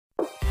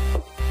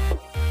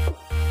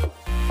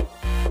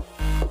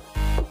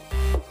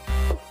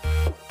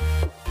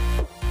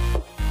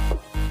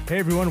Hey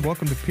everyone,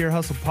 welcome to Peer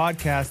Hustle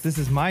Podcast. This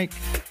is Mike.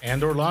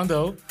 And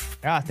Orlando.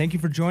 Yeah, thank you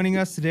for joining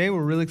us today.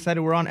 We're really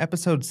excited. We're on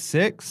episode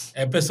 6.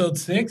 Episode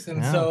 6,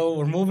 and so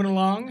we're moving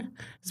along.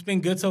 It's been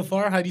good so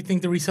far. How do you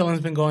think the reselling's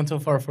been going so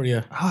far for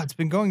you? Oh, it's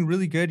been going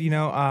really good.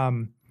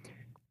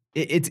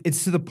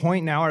 It's to the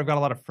point now where I've got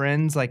a lot of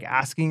friends like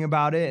asking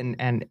about it,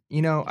 and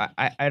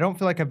I don't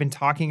feel like I've been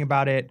talking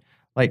about it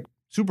like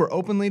super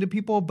openly to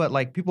people, but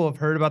like people have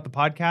heard about the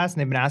podcast and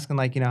they've been asking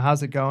like,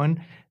 how's it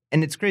going?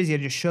 And it's crazy. I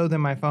just show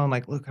them my phone,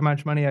 like, look how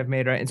much money I've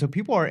made, right? And so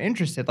people are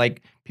interested.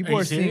 Like people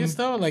are you serious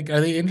though? Like,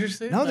 are they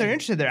interested? No, they're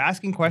interested. They're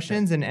asking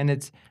questions, and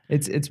it's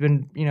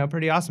been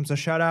pretty awesome. So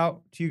shout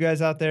out to you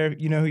guys out there.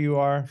 You know who you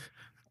are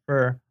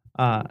for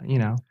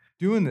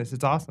doing this.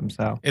 It's awesome.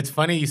 So it's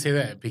funny you say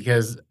that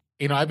because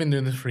I've been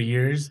doing this for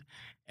years,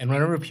 and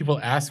whenever people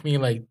ask me,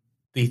 like,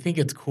 they think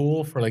it's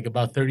cool for like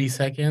about 30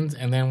 seconds,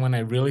 and then when I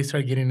really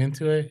start getting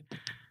into it,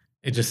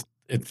 it's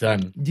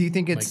done. Do you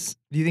think it's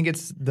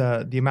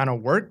the amount of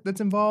work that's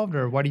involved,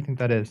 or why do you think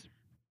that is?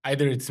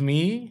 Either it's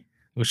me,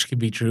 which could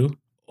be true,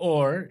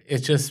 or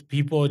it's just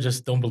people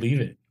just don't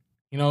believe it.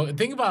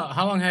 Think about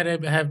how long have I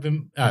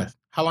been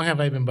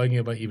bugging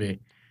you about eBay?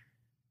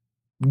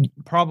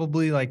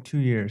 Probably like 2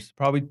 years.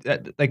 Probably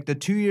like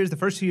the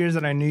first 2 years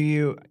that I knew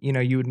you,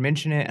 you would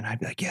mention it and I'd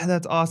be like, yeah,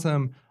 that's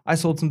awesome. I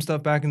sold some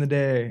stuff back in the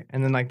day.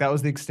 And then like that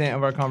was the extent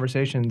of our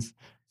conversations.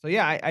 So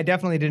yeah, I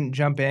definitely didn't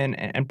jump in.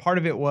 And part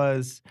of it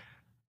was,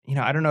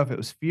 I don't know if it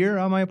was fear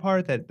on my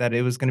part that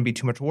it was going to be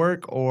too much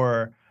work,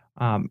 or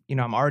I'm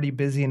already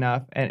busy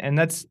enough. And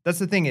that's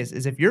the thing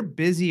is if you're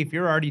busy, if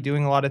you're already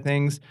doing a lot of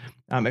things,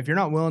 if you're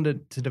not willing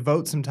to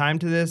devote some time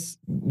to this,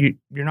 you're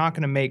not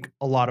going to make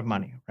a lot of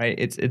money, right?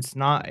 It's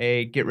not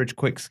a get rich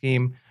quick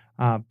scheme.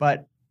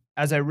 But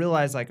as I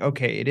realized, like,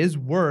 okay, it is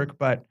work,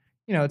 but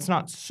it's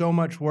not so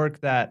much work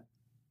that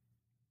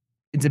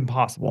it's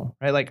impossible,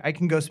 right? Like I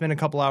can go spend a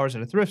couple hours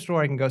at a thrift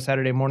store. I can go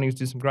Saturday mornings,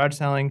 do some garage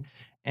selling,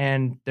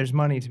 and there's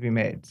money to be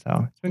made.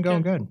 So it's been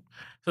going good.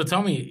 So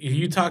tell me,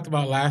 you talked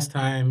about last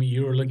time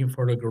you were looking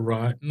for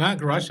not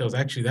garage sales,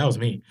 actually, that was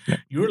me. Yeah.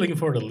 You were looking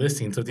for a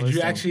listing. So did you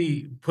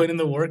actually put in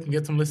the work and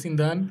get some listing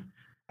done?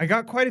 I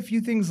got quite a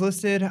few things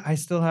listed. I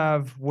still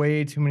have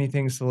way too many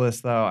things to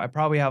list, though. I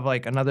probably have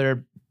like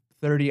another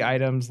 30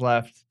 items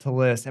left to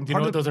list. And do you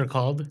know what those are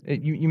called?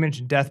 You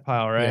mentioned death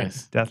pile, right?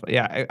 Yes.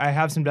 Yeah, I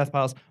have some death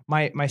piles.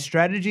 My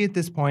strategy at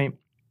this point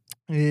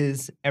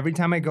is every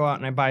time I go out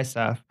and I buy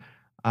stuff,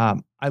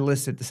 I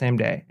list it the same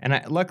day. And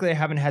luckily I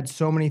haven't had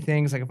so many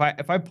things. Like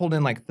if I pulled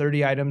in like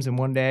 30 items in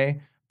one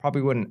day,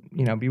 probably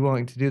wouldn't, be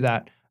willing to do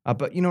that.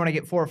 But when I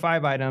get 4 or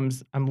 5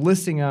 items, I'm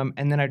listing them,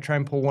 and then I try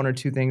and pull 1 or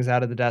 2 things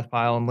out of the death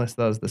pile and list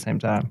those at the same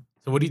time.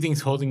 So what do you think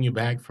is holding you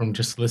back from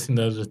just listing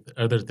those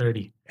other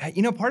 30?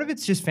 Part of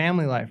it's just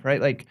family life, right?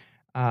 Like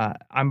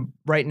I'm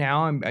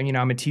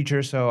a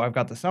teacher, so I've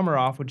got the summer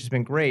off, which has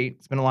been great.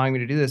 It's been allowing me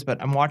to do this, but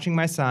I'm watching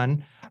my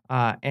son.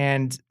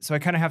 And so I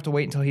kind of have to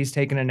wait until he's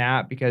taken a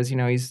nap because,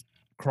 he's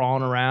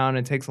crawling around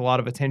and takes a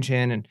lot of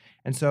attention.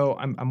 And so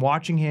I'm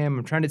watching him.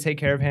 I'm trying to take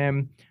care of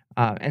him.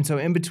 And so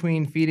in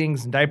between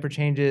feedings and diaper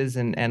changes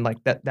and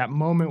like that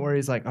moment where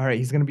he's like, all right,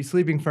 he's going to be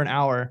sleeping for an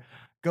hour,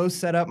 go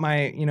set up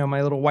my,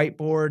 my little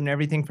whiteboard and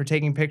everything for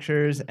taking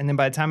pictures. And then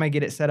by the time I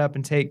get it set up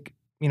and take,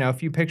 a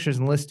few pictures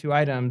and list 2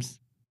 items,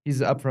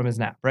 he's up from his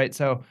nap, right?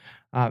 So,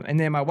 and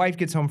then my wife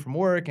gets home from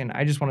work and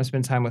I just want to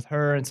spend time with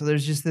her. And so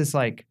there's just this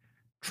like,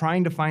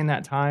 trying to find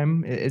that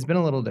time, it's been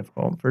a little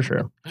difficult for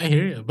sure. I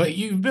hear you. But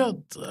you've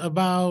built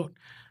about,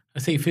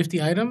 I'd say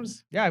 50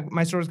 items? Yeah,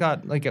 my store's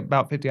got like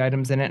about 50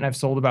 items in it, and I've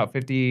sold about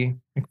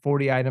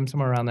 40 items,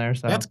 somewhere around there.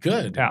 So that's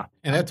good. Yeah.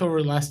 And that's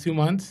over the last 2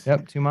 months?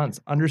 Yep, 2 months,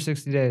 under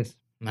 60 days.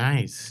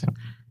 Nice. Yeah.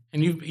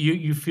 And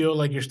you feel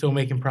like you're still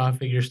making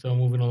profit, you're still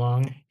moving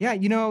along? Yeah,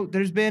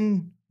 there's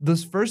been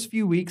those first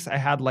few weeks, I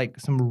had like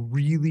some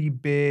really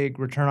big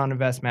return on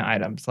investment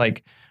items,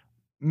 like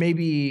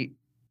maybe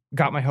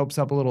got my hopes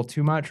up a little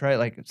too much, right?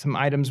 Like some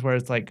items where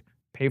it's like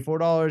pay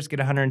 $4, get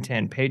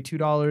 110, pay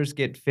 $2,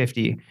 get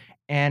 50.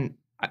 And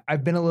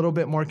I've been a little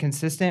bit more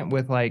consistent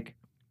with like,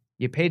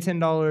 you pay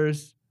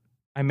 $10,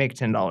 I make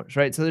 $10,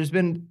 right? So there's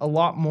been a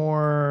lot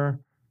more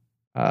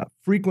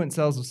frequent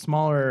sales of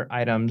smaller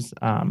items,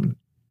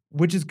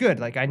 which is good.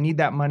 Like I need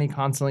that money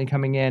constantly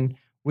coming in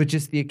with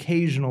just the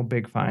occasional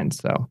big find.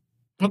 So,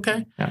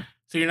 okay. Yeah.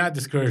 So you're not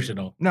discouraged at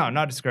all? No,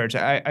 not discouraged.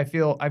 I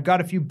feel I've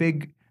got a few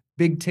big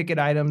ticket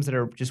items that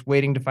are just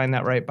waiting to find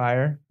that right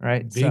buyer,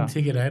 right? Big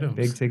ticket items.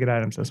 Big ticket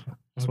items.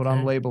 That's what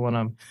I'm labeling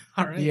them.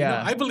 All right.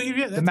 Yeah. I believe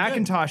you. That's the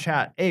Macintosh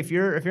hat. Hey, if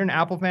you're an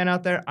Apple fan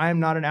out there, I'm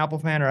not an Apple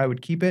fan, or I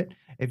would keep it.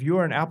 If you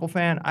are an Apple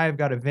fan, I've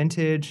got a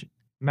vintage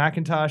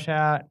Macintosh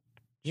hat.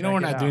 We're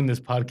not doing this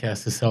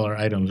podcast to sell our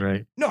items,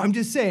 right? No, I'm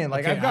just saying,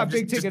 like, okay, I've got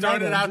big ticket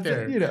items. It out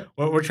there.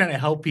 We're trying to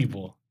help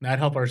people, not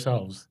help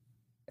ourselves.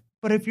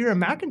 But if you're a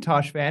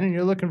Macintosh fan and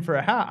you're looking for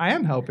a hat, I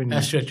am helping you.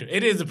 That's true.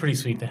 It is a pretty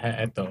sweet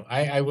hat, though.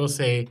 I will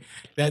say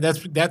that's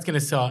going to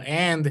sell.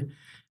 And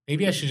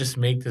maybe I should just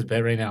make this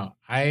bet right now.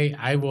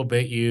 I will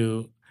bet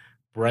you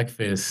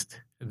breakfast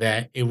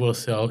that it will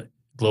sell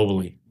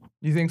globally.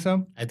 You think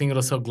so? I think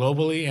it'll sell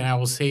globally, and I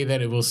will say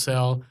that it will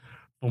sell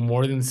for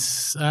more than,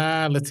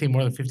 let's say,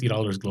 more than $50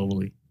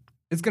 globally.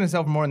 It's gonna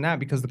sell for more than that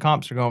because the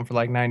comps are going for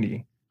like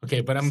 90.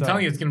 Okay, but I'm So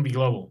telling you, it's going to be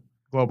global.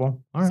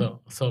 global. All right.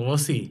 So we'll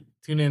see.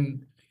 Tune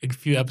in a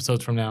few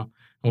episodes from now,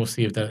 and we'll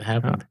see if that Oh,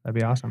 happened. that'd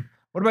be awesome.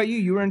 What about you?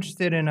 You were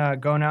interested in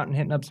going out and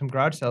hitting up some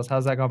garage sales.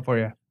 How's that going for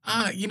you?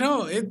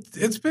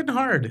 It's been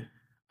hard.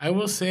 I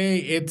will say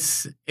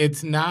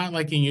it's not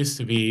like it used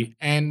to be,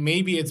 and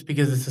maybe it's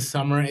because it's the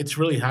summer. It's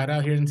really hot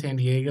out here in San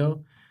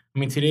Diego. I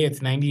mean, today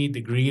it's 98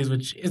 degrees,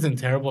 which isn't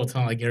terrible. It's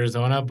not like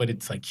Arizona, but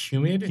it's like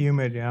humid,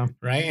 Humid, yeah.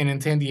 right? And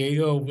in San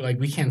Diego, like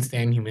we can't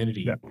stand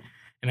humidity. Yeah.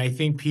 And I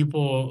think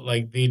people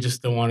like they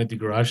just don't want to do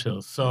garage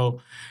sales. So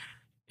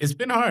it's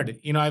been hard.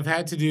 I've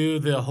had to do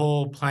the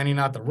whole planning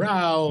out the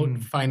route,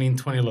 finding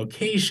 20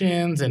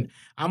 locations, and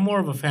I'm more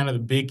of a fan of the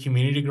big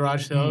community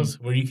garage sales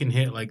where you can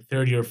hit like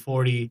 30 or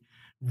 40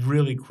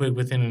 really quick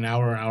within an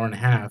hour and a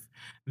half.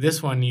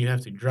 This one you have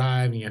to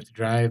drive and you have to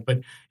drive. But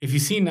if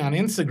you've seen on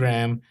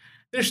Instagram,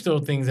 there's still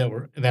things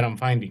that I'm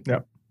finding.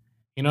 Yep.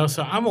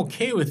 So I'm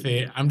okay with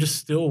it. I'm just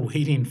still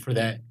waiting for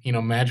that,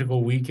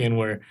 magical weekend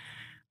where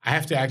I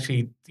have to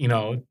actually,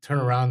 turn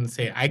around and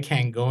say, I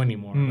can't go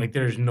anymore. Like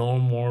there's no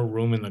more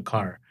room in the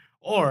car.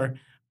 Or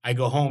I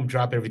go home,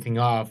 drop everything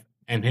off,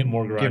 and hit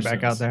more garage Get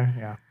back sales. out there.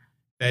 Yeah.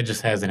 That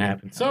just hasn't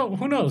happened. So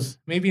who knows?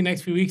 Maybe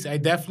next few weeks. I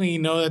definitely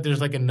know that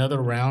there's like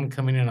another round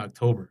coming in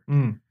October.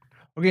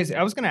 Okay, so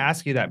I was going to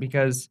ask you that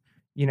because,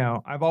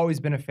 I've always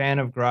been a fan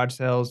of garage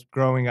sales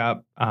growing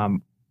up.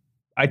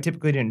 I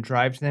typically didn't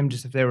drive to them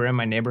just if they were in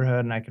my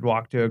neighborhood and I could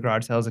walk to a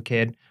garage sale as a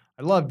kid.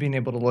 I loved being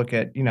able to look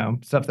at,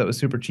 stuff that was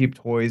super cheap,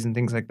 toys and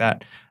things like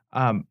that.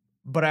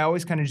 But I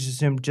always kind of just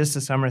assumed just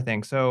a summer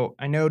thing. So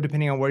I know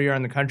depending on where you are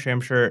in the country, I'm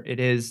sure it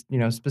is,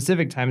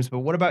 specific times. But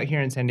what about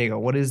here in San Diego?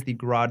 What is the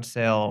garage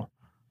sale?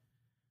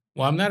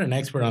 Well, I'm not an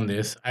expert on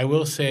this. I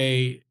will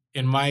say,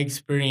 in my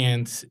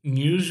experience,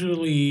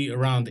 usually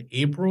around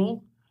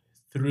April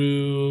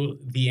through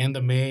the end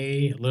of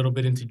May, a little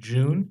bit into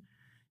June,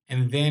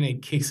 and then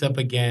it kicks up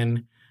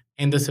again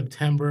end of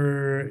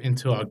September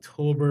into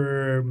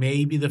October,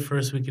 maybe the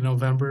first week in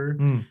November.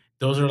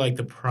 Those are like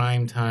the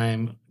prime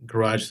time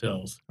garage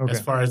sales. Okay.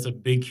 As far as a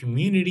big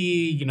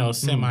community,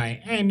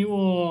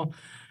 semi-annual,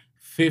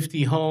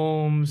 50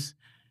 homes,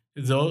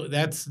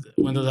 that's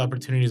when those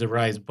opportunities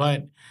arise.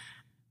 But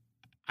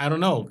I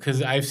don't know,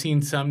 because I've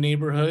seen some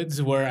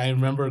neighborhoods where I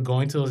remember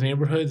going to those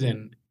neighborhoods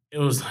and it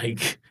was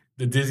like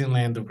the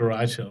Disneyland of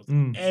garage sales.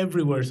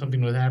 Everywhere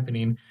something was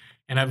happening.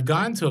 And I've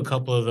gone to a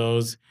couple of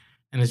those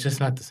and it's just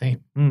not the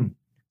same.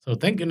 So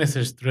thank goodness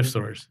there's thrift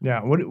stores.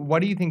 Yeah.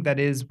 What do you think that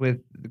is with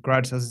the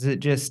garage sales? Is it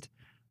just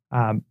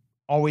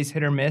always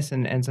hit or miss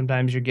and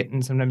sometimes you're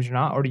getting, sometimes you're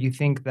not? Or do you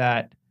think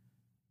that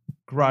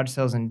garage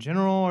sales in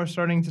general are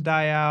starting to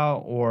die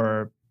out?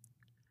 Or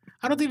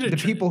I don't think the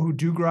people who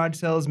do garage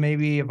sales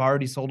maybe have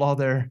already sold all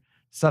their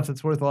stuff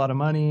that's worth a lot of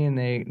money and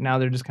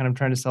they're just kind of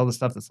trying to sell the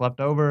stuff that's left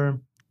over?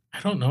 I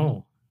don't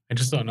know. I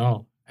just don't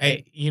know.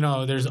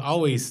 There's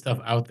always stuff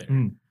out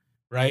there,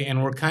 right?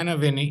 And we're kind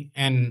of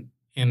in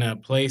a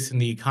place in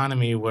the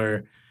economy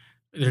where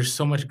there's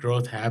so much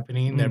growth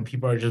happening that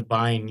people are just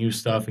buying new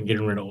stuff and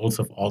getting rid of old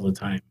stuff all the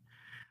time.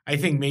 I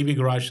think maybe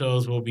garage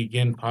sales will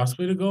begin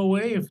possibly to go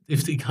away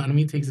if the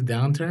economy takes a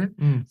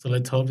downturn. So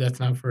let's hope that's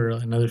not for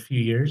another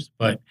few years.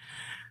 But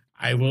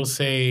I will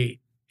say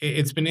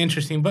it's been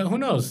interesting. But who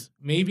knows?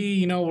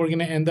 Maybe, we're going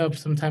to end up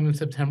sometime in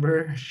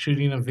September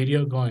shooting a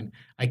video going,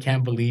 I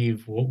can't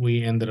believe what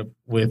we ended up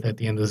with at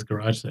the end of this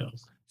garage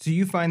sales. So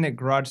you find that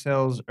garage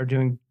sales are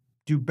do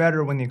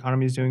better when the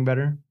economy is doing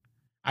better?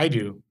 I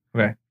do.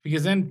 Okay.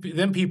 Because then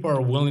people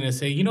are willing to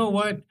say, you know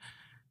what?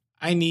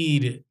 I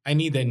need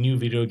that new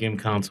video game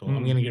console.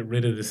 I'm going to get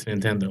rid of this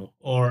Nintendo.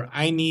 Or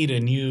I need a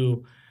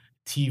new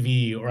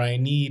TV, or I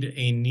need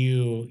a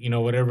new,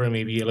 whatever it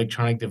may be,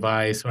 electronic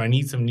device, or I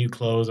need some new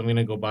clothes. I'm going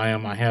to go buy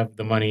them. I have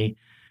the money,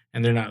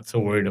 and they're not so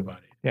worried about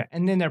it. Yeah.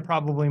 And then they're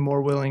probably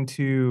more willing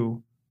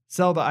to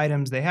sell the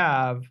items they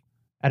have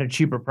at a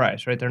cheaper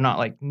price, right? They're not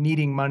like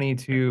needing money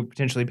to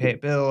potentially pay a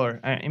bill, or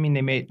I mean,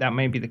 that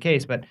may be the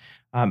case, but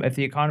if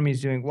the economy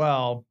is doing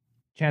well,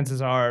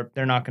 chances are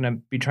they're not going to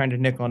be trying to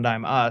nickel and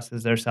dime us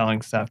as they're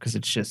selling stuff because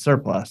it's just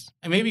surplus.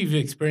 And maybe you've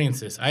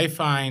experienced this. I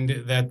find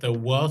that the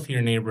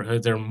wealthier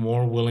neighborhoods are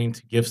more willing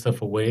to give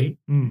stuff away,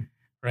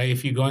 right?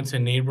 If you go into a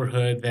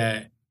neighborhood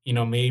that,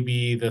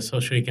 maybe the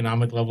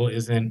socioeconomic level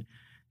isn't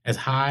as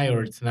high,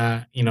 or it's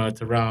not,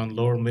 it's around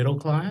lower middle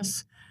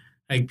class,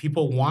 like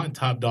people want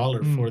top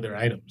dollar for their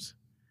items,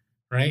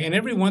 right? And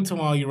every once in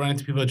a while you run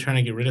into people trying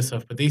to get rid of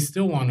stuff, but they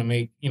still want to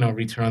make,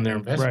 return on their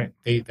investment.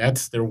 Right.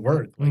 That's their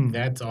work. Like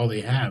that's all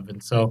they have.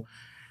 And so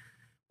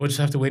we'll just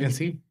have to wait and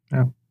see.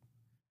 Yeah.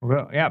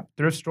 Well, yeah.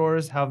 Thrift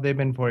stores, how have they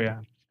been for you?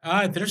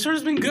 Thrift stores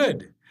have been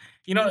good.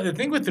 The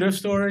thing with thrift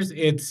stores,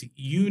 it's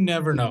you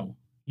never know.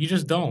 You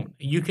just don't.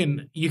 You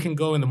can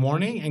go in the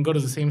morning and go to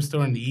the same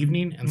store in the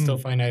evening and still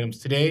find items.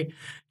 Today,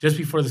 just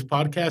before this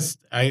podcast,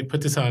 I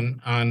put this on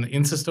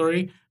Insta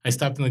story. I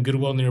stopped in the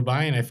Goodwill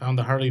nearby and I found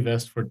the Harley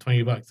vest for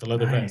 $20, the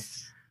leather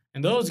vest.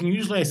 And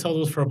usually I sell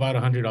those for about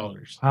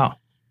 $100. Wow.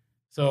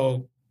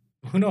 So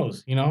who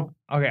knows, you know?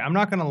 Okay, I'm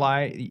not gonna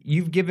lie.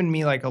 You've given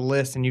me like a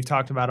list, and you've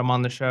talked about them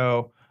on the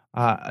show,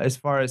 as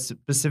far as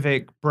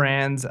specific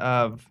brands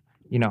of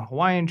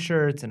Hawaiian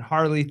shirts and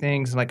Harley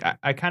things. Like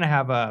I kind of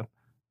have a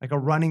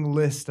running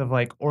list of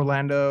like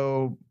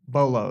Orlando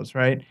bolos,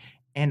 right?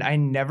 And I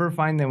never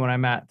find them when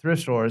I'm at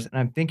thrift stores, and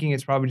I'm thinking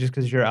it's probably just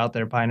because you're out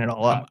there buying it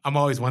all I'm, up. I'm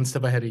always one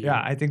step ahead of Yeah,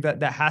 you. I think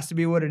that has to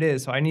be what it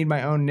is. So I need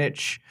my own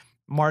niche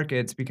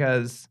markets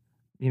because,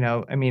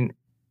 I mean,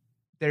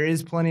 there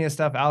is plenty of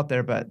stuff out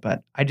there,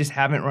 but I just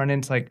haven't run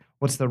into like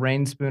what's the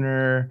rain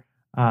spooner.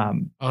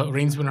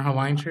 Rainsman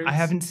Hawaiian I shirts?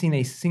 haven't seen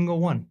a single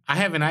one. I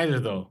haven't either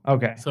though.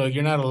 Okay, So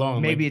you're not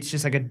alone. maybe Like it's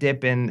just like a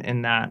dip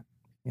in that.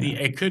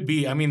 it could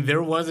be. I mean,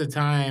 there was a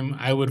time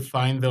I would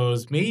find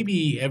those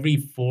maybe every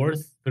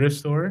fourth thrift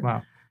store,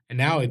 Wow. and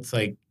now it's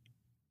like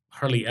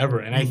hardly ever.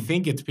 And I Mm.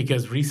 think it's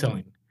because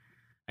reselling.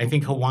 I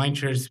think Hawaiian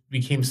shirts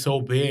became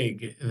so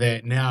big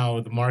that now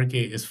the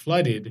market is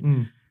flooded,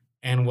 Mm,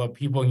 and what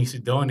people used to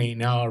donate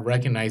now are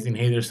recognizing,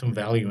 hey, there's some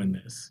value in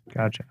this.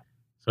 gotcha.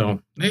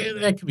 So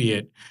that could be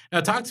it. Now,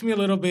 talk to me a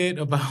little bit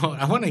about.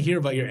 I want to hear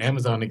about your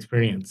Amazon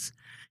experience,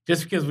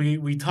 just because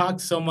we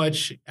talked so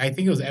much. I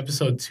think it was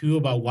episode 2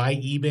 about why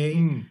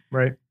eBay,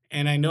 Right.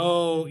 and I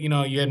know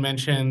you had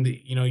mentioned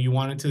you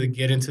wanted to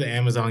get into the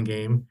Amazon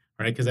game,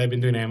 right? Because I've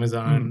been doing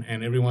Amazon,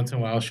 and every once in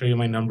a while I'll show you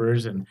my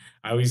numbers, and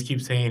I always keep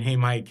saying, "Hey,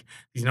 Mike,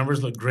 these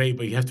numbers look great,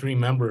 but you have to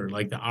remember,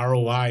 like the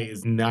ROI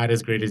is not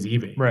as great as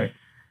eBay." Right.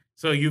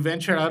 So you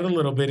ventured out a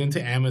little bit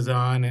into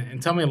Amazon, and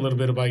tell me a little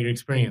bit about your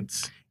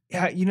experience.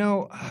 Yeah,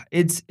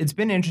 it's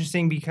been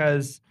interesting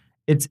because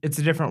it's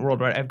a different world,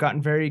 right? I've gotten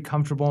very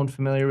comfortable and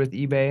familiar with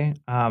eBay,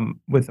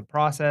 with the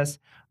process.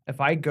 If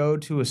I go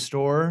to a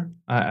store,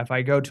 if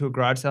I go to a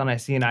garage sale and I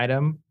see an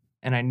item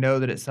and I know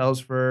that it sells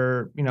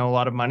for a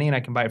lot of money and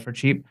I can buy it for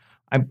cheap,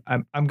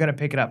 I'm gonna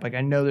pick it up. Like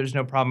I know there's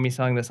no problem me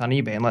selling this on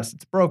eBay unless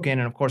it's broken,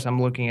 and of course I'm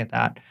looking at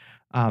that.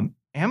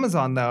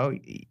 Amazon though,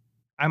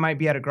 I might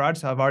be at a garage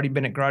sale. I've already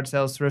been at garage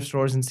sales, thrift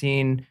stores, and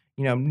seen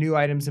new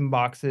items in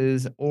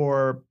boxes,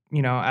 or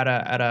at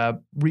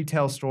a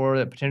retail store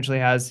that potentially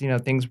has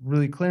things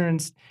really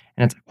clearanced,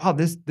 and it's like, wow,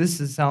 this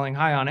is selling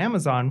high on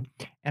Amazon,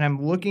 and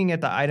I'm looking at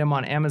the item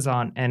on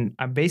Amazon, and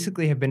I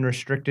basically have been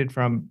restricted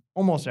from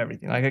almost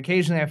everything. Like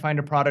occasionally I find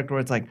a product where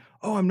it's like,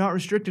 oh, I'm not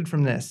restricted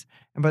from this,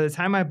 and by the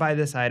time I buy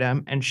this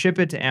item and ship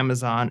it to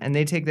Amazon and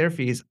they take their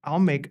fees, I'll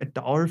make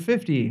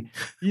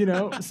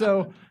 $1.50.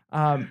 So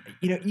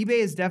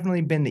eBay has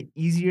definitely been the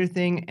easier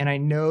thing, and I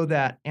know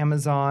that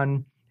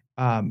Amazon.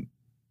 Um,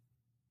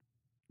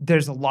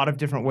 there's a lot of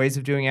different ways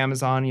of doing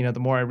Amazon. The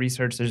more I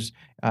research, there's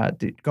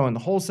going the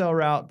wholesale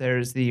route.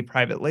 There's the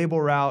private label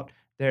route.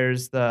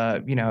 There's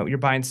the you're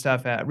buying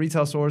stuff at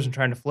retail stores and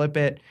trying to flip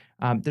it.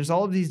 There's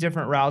all of these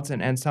different routes,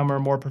 and some are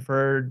more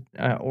preferred,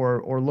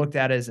 or looked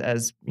at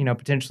as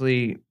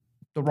potentially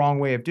the wrong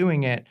way of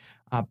doing it.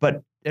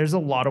 But there's a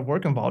lot of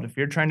work involved. If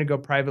you're trying to go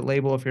private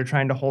label, if you're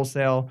trying to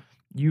wholesale,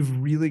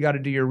 you've really got to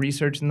do your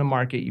research in the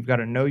market. You've got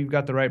to know you've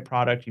got the right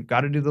product. You've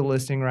got to do the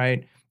listing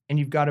right, and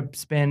you've got to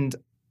spend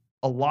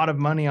a lot of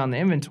money on the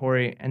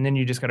inventory, and then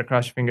you just got to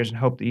cross your fingers and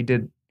hope that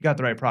you got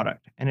the right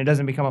product, and it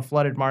doesn't become a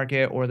flooded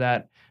market, or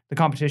that the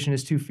competition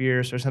is too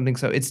fierce or something.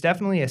 So it's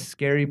definitely a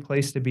scary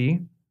place to be.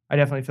 I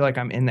definitely feel like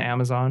I'm in the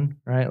Amazon,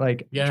 right?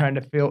 Like Yeah. trying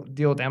to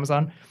deal with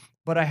Amazon,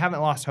 but I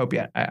haven't lost hope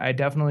yet. I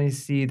definitely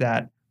see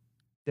that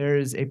there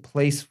is a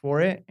place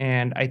for it,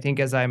 and I think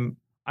as I'm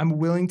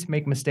willing to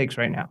make mistakes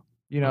right now.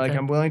 Like Okay.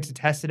 I'm willing to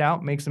test it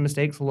out, make some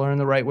mistakes, learn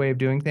the right way of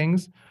doing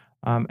things,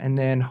 and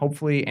then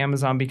hopefully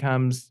Amazon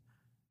becomes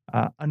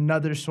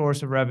another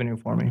source of revenue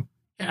for me.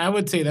 Yeah, I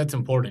would say that's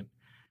important.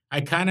 I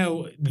kind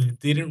of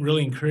didn't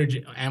really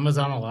encourage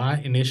Amazon a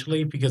lot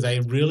initially because I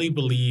really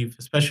believe,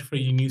 especially for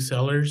you new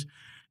sellers,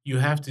 you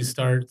have to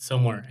start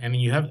somewhere. And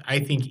I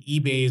think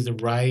eBay is the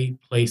right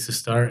place to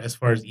start as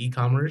far as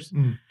e-commerce.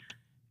 Mm.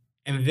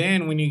 And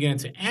then when you get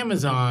into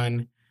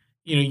Amazon,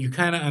 you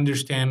kind of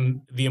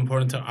understand the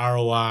importance of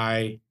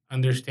ROI,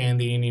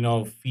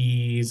 understanding,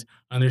 fees,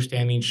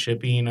 understanding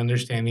shipping,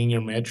 understanding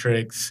your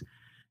metrics.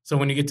 So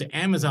when you get to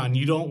Amazon,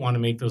 you don't want to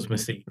make those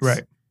mistakes.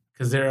 Right.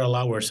 Because they're a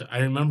lot worse. I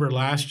remember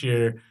last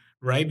year,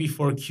 right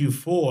before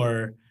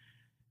Q4,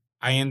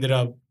 I ended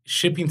up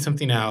shipping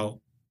something out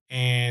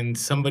and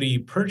somebody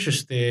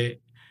purchased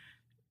it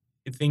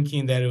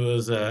thinking that it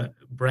was a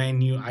brand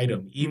new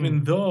item,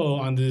 even though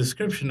on the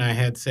description I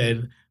had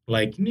said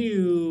like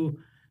new,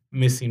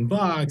 missing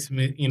box,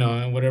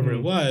 and whatever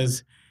it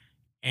was.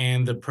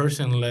 And the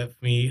person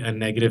left me a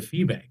negative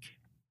feedback.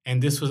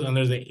 And this was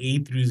under the A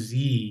through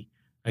Z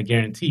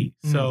guarantee.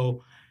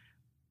 So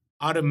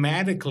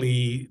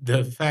automatically,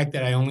 the fact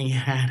that I only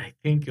had, I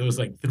think it was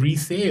like 3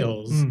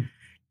 sales,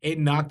 it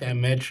knocked that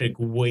metric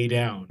way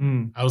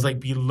down. I was like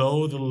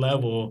below the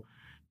level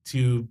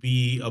to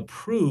be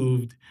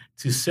approved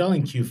to sell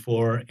in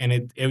Q4, and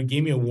it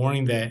gave me a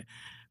warning that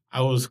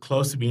I was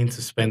close to being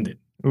suspended.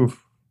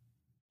 Oof.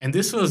 And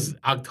this was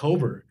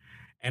October,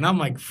 and I'm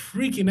like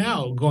freaking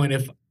out, going,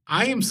 if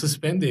I am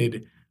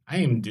suspended, I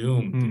am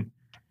doomed.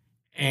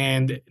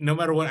 And no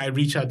matter what, I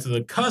reach out to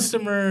the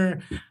customer.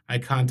 I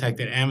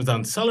contacted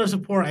Amazon seller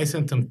support. I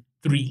sent them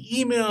 3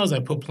 emails. I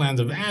put plans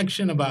of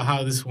action about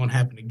how this won't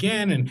happen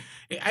again. And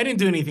I didn't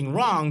do anything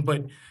wrong,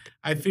 but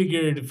I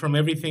figured from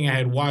everything I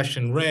had watched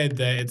and read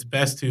that it's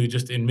best to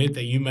just admit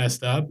that you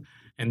messed up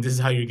and this is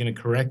how you're going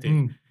to correct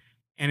it.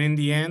 And in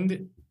the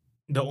end,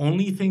 the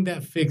only thing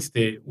that fixed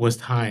it was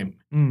time.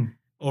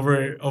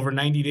 Over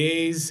 90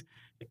 days,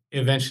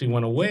 eventually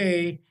went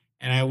away.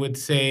 And I would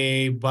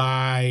say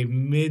by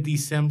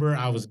mid-December,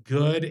 I was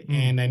good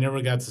and I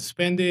never got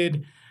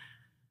suspended.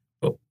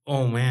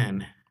 Oh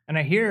man. And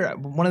I hear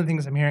one of the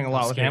things I'm hearing a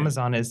lot with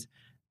Amazon is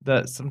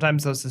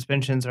sometimes those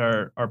suspensions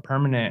are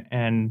permanent.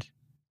 And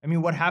I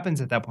mean, what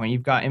happens at that point?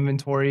 You've got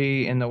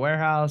inventory in the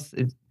warehouse.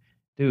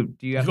 Do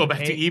you have go to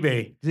back to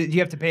eBay? Do you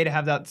have to pay to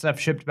have that stuff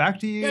shipped back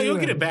to you? Yeah, you'll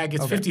get it back.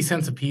 It's 50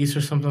 cents a piece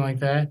or something like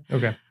that.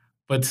 Okay.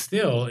 But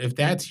still, if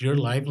that's your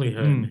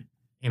livelihood,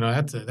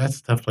 that's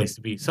a tough place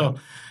to be. So,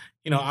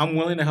 I'm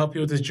willing to help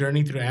you with this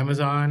journey through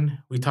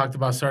Amazon. We talked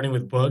about starting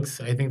with books.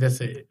 I think that's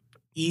the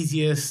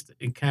easiest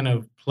kind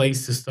of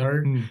place to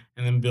start and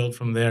then build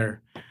from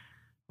there.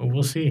 But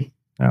we'll see.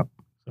 Yeah.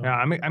 So. Yeah.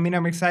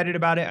 I'm excited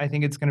about it. I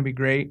think it's going to be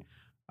great.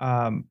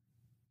 One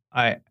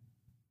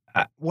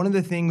of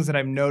the things that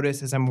I've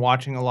noticed as I'm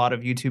watching a lot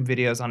of YouTube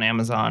videos on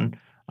Amazon,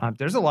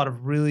 there's a lot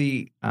of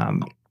really,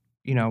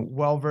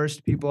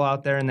 well-versed people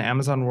out there in the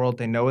Amazon world.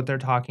 They know what they're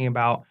talking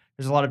about.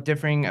 There's a lot of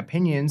differing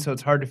opinions, so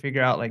it's hard to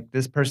figure out, like,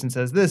 this person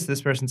says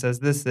this person says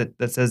this,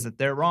 that says that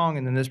they're wrong,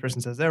 and then this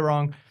person says they're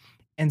wrong.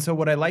 And so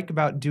what I like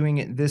about doing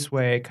it this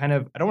way, kind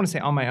of, I don't want to say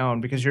on my own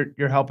because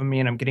you're helping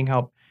me and I'm getting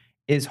help,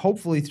 is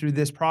hopefully through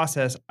this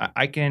process,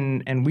 we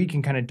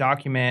can kind of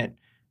document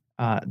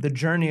the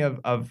journey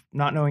of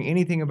not knowing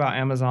anything about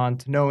Amazon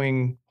to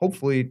knowing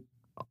hopefully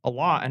a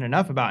lot and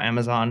enough about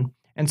Amazon.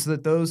 And so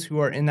that those who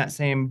are in that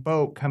same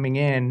boat coming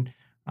in,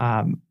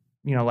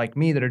 like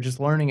me, that are just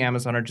learning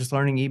Amazon or just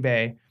learning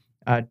eBay,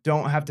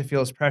 don't have to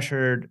feel as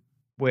pressured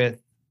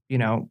with,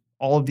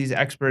 all of these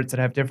experts that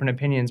have different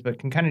opinions, but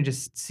can kind of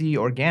just see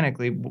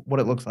organically what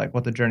it looks like,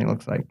 what the journey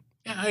looks like.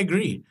 Yeah, I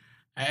agree.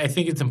 I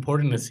think it's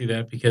important to see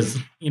that because,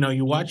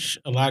 you watch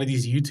a lot of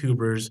these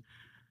YouTubers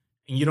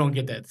and you don't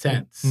get that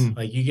sense.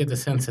 Like, you get the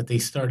sense that they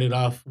started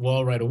off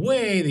well right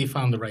away. They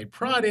found the right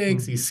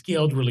products. They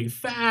scaled really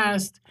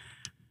fast.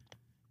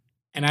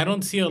 And I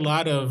don't see a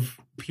lot of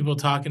people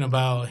talking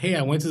about, hey,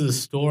 I went to the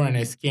store and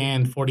I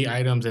scanned 40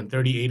 items and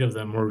 38 of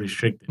them were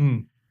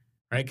restricted.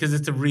 Right? Because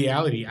it's a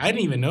reality. I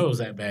didn't even know it was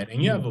that bad.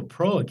 And you have a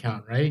pro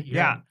account, right?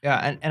 Yeah.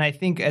 And I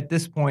think at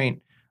this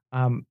point,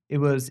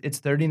 it's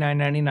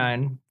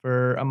 $39.99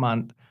 for a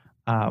month,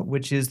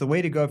 which is the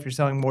way to go if you're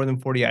selling more than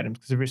 40 items.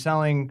 Because if you're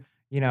selling,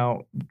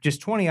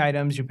 just 20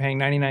 items, you're paying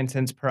 99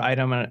 cents per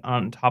item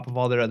on top of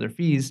all their other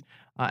fees.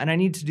 And I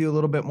need to do a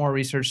little bit more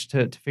research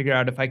to figure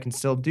out if I can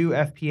still do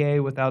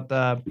FBA without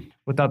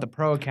the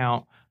pro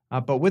account.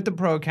 But with the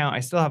pro account,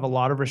 I still have a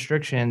lot of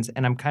restrictions,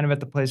 and I'm kind of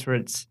at the place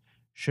where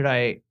should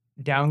I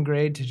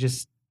downgrade to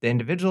just the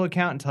individual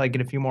account until I get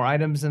a few more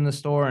items in the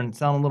store and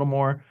sell a little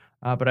more.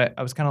 But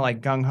I was kind of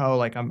like gung ho,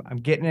 like I'm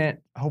getting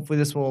it. Hopefully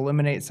this will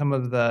eliminate some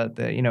of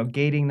the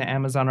gating that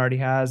Amazon already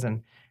has,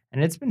 and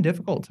it's been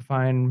difficult to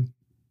find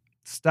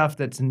stuff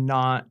that's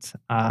not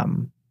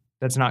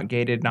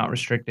gated, not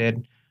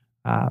restricted.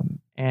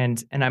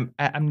 And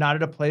I'm not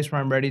at a place where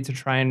I'm ready to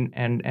try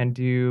and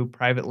do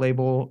private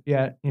label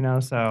yet,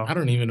 so I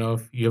don't even know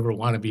if you ever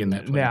want to be in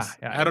that place.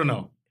 Yeah. I don't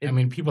know.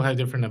 People have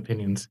different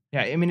opinions.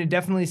 Yeah, it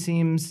definitely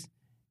seems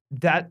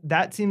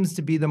that seems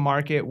to be the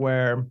market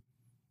where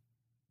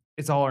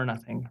it's all or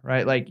nothing,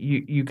 right? Like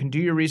you can do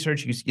your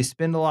research, you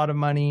spend a lot of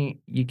money,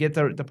 you get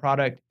the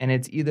product, and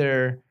it's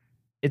either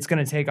it's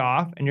going to take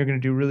off and you're going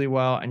to do really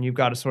well and you've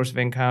got a source of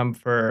income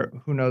for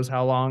who knows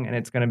how long and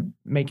it's going to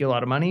make you a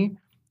lot of money,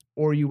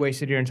 or you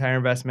wasted your entire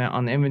investment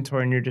on the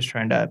inventory and you're just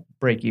trying to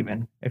break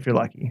even if you're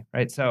lucky,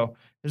 right? So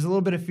there's a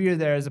little bit of fear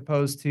there as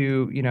opposed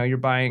to, you're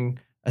buying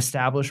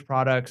established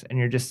products and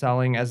you're just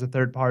selling as a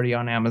third party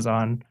on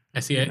Amazon.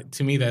 I see.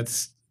 To me,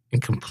 that's a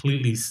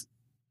completely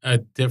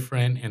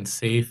different and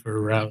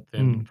safer route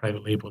than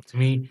private label. To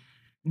me,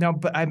 no,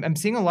 but I'm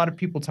seeing a lot of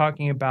people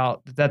talking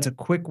about that's a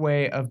quick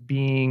way of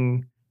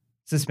being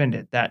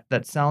suspended.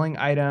 That selling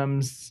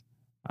items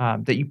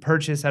that you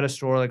purchase at a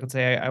store, like let's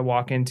say I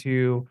walk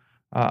into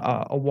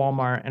a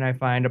Walmart and I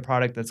find a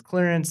product that's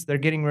clearance. They're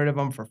getting rid of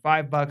them for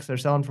 $5. They're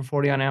selling for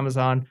 40 on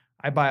Amazon.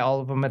 I buy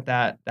all of them at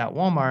that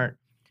Walmart.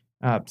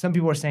 Some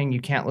people are saying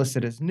you can't list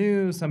it as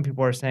new. Some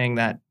people are saying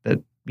that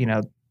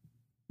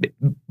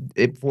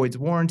it voids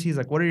warranties.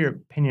 Like, what are your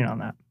opinion on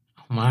that?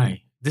 Oh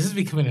my. This is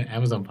becoming an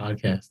Amazon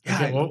podcast. Yeah.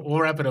 Okay,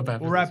 we'll wrap it up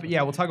after this.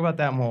 Yeah, we'll talk about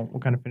that and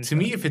we'll kind of finish. To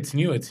me, if it's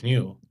new, it's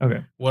new.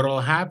 Okay. What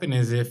will happen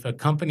is if a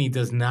company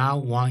does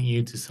not want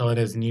you to sell it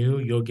as new,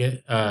 you'll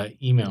get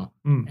email.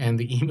 And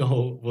the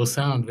email will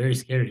sound very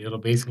scary. It'll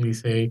basically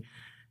say,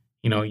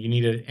 you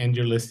need to end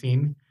your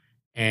listing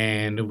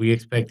and we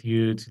expect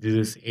you to do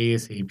this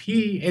ASAP.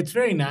 It's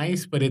very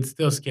nice, but it's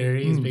still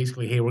scary. It's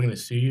basically, hey, we're going to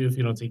sue you if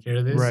you don't take care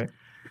of this. Right.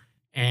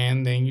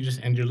 and then you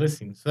just end your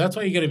listing. So that's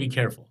why you got to be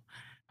careful.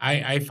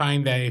 I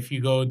find that if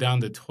you go down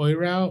the toy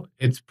route,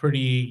 it's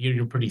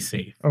you're pretty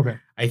safe. Okay.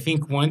 I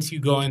think once you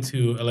go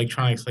into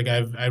electronics, like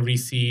I've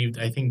received,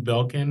 I think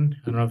Belkin.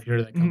 I don't know if you heard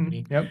of that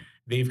company. Yep.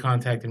 They've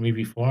contacted me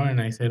before, and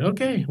I said,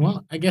 okay,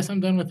 well, I guess I'm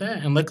done with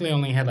that. And luckily, I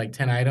only had like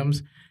 10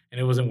 items, and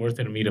it wasn't worth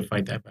it to me to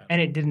fight that battle. And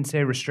it didn't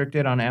say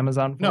restricted on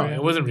Amazon for No, you?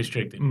 it wasn't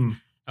restricted.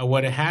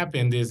 What had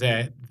happened is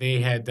that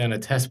they had done a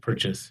test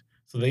purchase.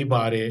 So they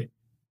bought it,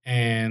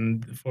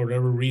 and for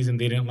whatever reason,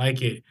 they didn't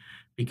like it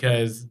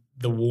because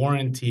the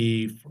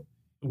warranty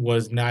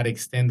was not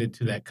extended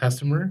to that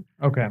customer.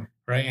 Okay.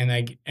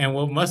 Right. And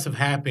what must have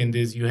happened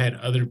is you had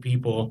other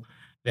people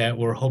that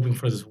were hoping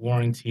for this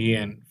warranty,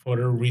 and for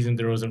whatever reason,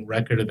 there wasn't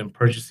record of them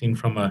purchasing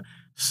from a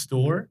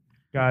store.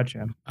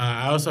 Gotcha.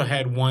 I also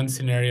had one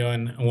scenario,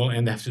 and we'll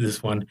end after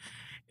this one.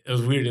 It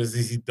was weird. It was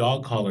these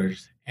dog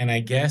collars, and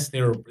I guess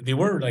they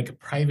were like a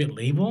private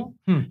label,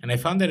 and I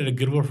found that at a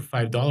Goodwill for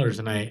 $5,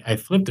 and I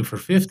flipped it for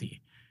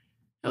 $50.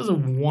 That was a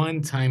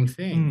one-time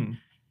thing,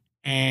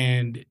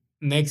 and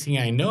next thing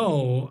I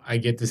know, I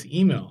get this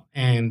email,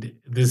 and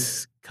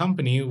this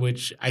company,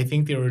 which I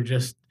think they were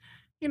just,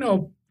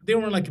 they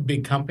weren't like a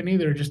big company.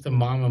 They were just a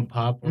mom and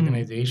pop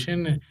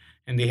organization,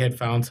 and they had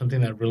found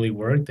something that really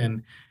worked,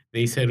 and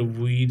they said,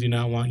 we do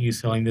not want you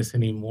selling this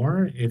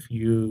anymore. If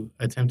you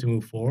attempt to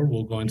move forward,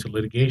 we'll go into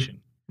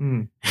litigation.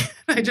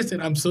 I just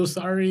said, I'm so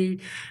sorry.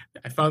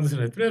 I found this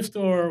in a thrift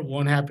store.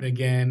 Won't happen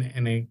again.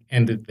 And it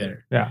ended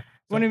there. Yeah.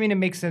 Well, I mean, it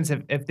makes sense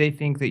if they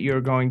think that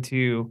you're going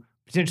to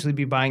potentially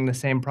be buying the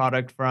same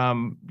product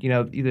from,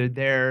 either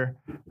their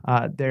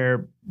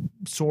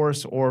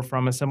source or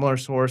from a similar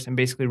source, and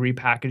basically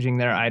repackaging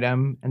their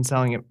item and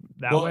selling it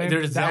that way.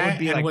 That would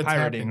be like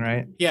pirating,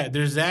 right? Yeah,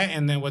 there's that.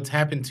 And then what's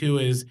happened too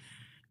is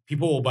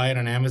people will buy it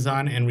on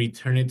Amazon and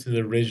return it to the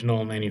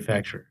original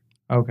manufacturer.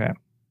 Okay.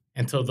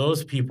 And so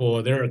those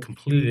people, they're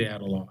completely at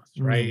a loss,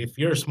 right? If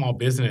you're a small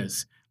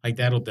business, like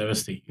that'll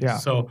devastate you. Yeah.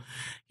 So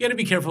you got to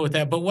be careful with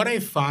that. But what I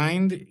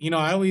find,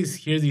 I always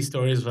hear these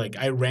stories like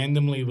I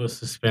randomly was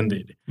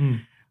suspended.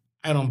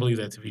 I don't believe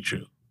that to be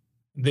true.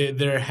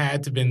 There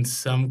had to have been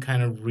some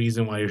kind of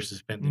reason why you're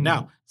suspended.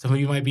 Now, some of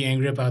you might be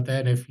angry about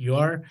that. If you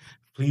are,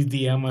 please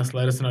DM us.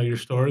 Let us know your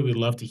story. We'd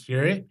love to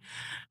hear it.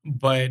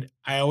 But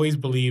I always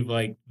believe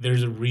like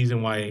there's a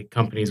reason why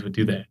companies would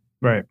do that.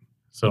 Right.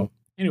 So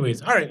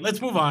anyways, all right,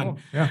 let's move on. Cool.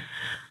 Yeah.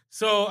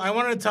 So I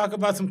wanted to talk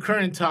about some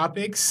current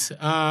topics.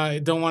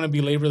 I don't want to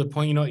belabor the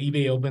point.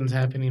 eBay Open's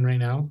happening right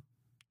now.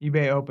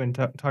 eBay Open.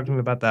 Talk to me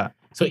about that.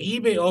 So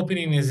eBay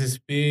Opening is this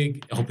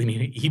big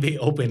eBay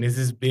Open is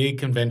this big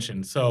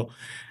convention. So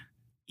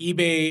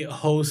eBay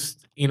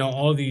hosts,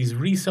 all these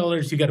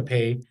resellers. You got to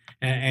pay,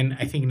 and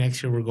I think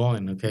next year we're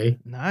going. Okay.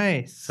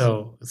 Nice.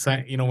 So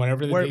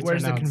whenever the dates are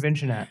where's the announced.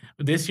 convention at?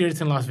 This year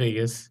it's in Las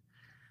Vegas.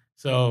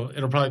 So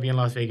it'll probably be in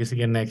Las Vegas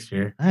again next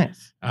year.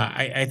 Nice.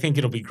 I think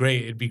it'll be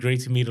great. It'd be great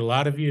to meet a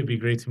lot of you. It'd be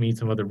great to meet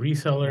some other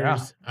resellers.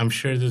 Yeah. I'm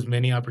sure there's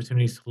many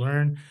opportunities to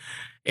learn.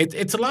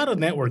 It's a lot of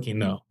networking,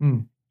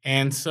 though.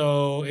 And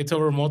so it's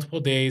over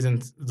multiple days.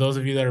 And those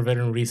of you that are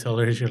veteran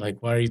resellers, you're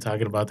like, why are you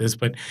talking about this?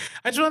 But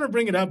I just want to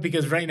bring it up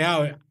because right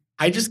now,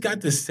 I just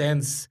got this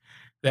sense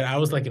that I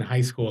was like in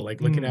high school, like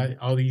looking at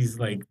all these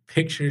like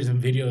pictures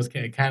and videos,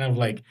 kind of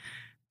like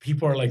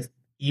people are like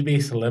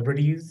eBay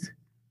celebrities.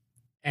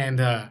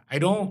 And I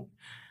don't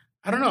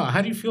know.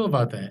 How do you feel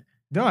about that?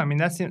 No, I mean,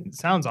 that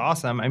sounds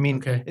awesome. I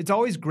mean, It's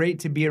always great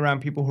to be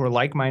around people who are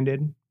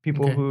like-minded,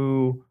 people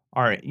who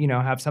are,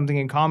 have something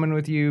in common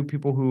with you,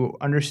 people who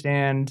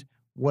understand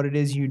what it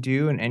is you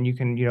do and you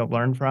can,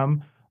 learn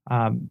from.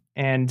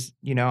 And,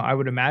 I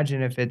would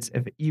imagine if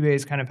eBay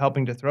is kind of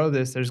helping to throw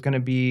this, there's going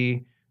to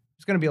be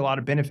a lot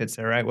of benefits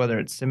there, right? Whether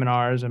it's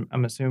seminars,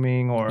 I'm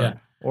assuming,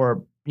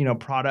 or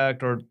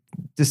product, or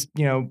just,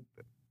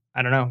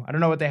 I don't know. I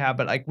don't know what they have,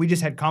 but like we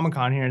just had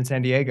Comic-Con here in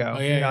San Diego,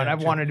 and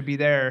I've wanted to be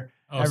there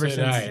ever since.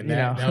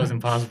 That was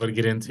impossible to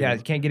get into. Yeah,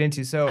 you can't get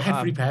into. So I had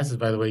free passes,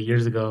 by the way,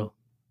 years ago.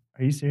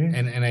 Are you serious?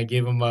 And I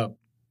gave them up,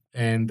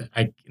 and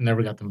I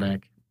never got them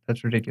back.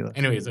 That's ridiculous.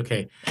 Anyways,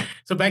 okay.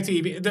 So back to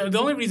eBay. The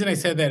only reason I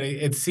said that,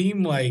 it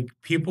seemed like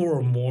people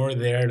were more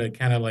there to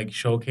kind of like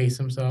showcase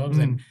themselves,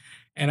 and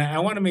I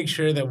want to make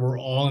sure that we're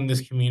all in this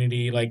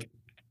community. Like,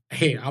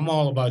 hey, I'm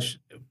all about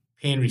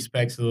paying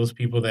respects to those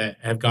people that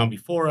have gone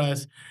before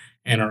us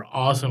and are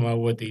awesome at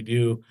what they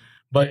do.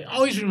 But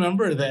always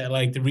remember that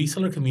like the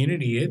reseller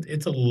community,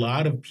 it's a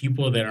lot of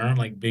people that aren't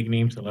like big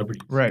name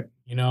celebrities. Right.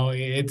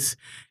 It's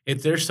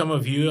there's some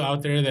of you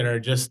out there that are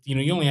just,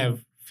 you only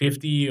have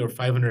 50 or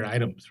 500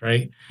 items,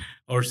 right?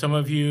 Or some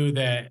of you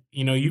that,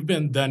 you've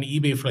done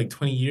eBay for like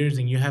 20 years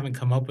and you haven't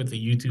come up with a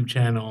YouTube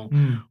channel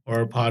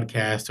or a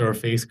podcast or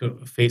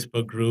a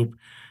Facebook group.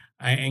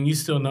 And you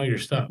still know your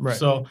stuff. Right.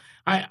 So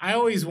I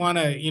always want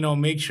to,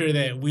 make sure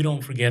that we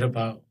don't forget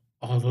about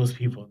all those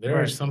people.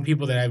 There are some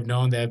people that I've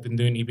known that have been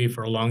doing eBay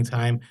for a long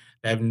time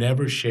that have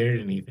never shared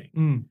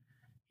anything.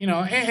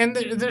 And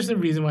there's a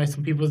reason why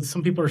some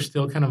people are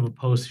still kind of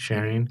opposed to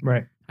sharing.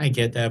 Right. I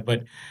get that,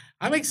 but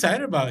I'm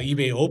excited about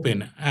eBay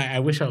Open. I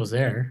wish I was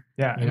there.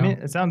 Yeah, I mean,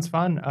 it sounds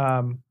fun.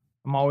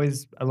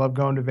 I love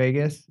going to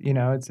Vegas. You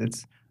know,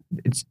 it's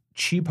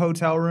cheap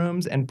hotel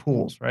rooms and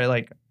pools, right?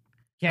 Like I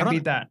can't don't.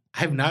 beat that.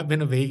 I've not been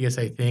to Vegas.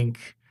 I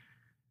think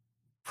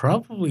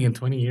probably in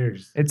 20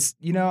 years. It's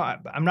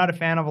I'm not a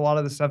fan of a lot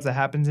of the stuff that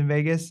happens in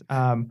Vegas.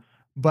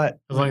 But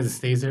As long as it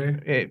stays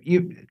there.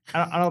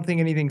 I don't think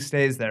anything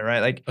stays there, right?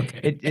 Like Okay.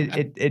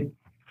 it.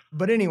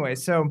 But anyway,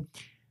 so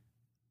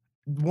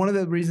one of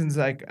the reasons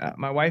like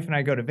my wife and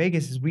I go to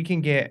Vegas is we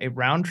can get a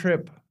round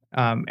trip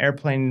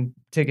airplane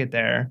ticket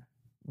there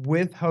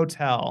with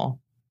hotel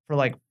for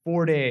like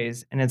 4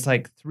 days, and it's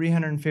like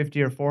 $350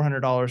 or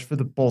 $400 for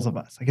the both of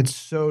us. Like it's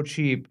so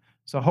cheap.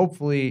 So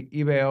hopefully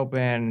eBay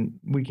Open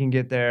we can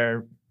get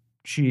there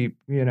cheap,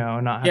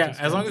 not have Yeah,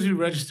 to as long spend. as we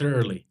register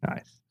early.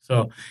 Nice.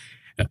 So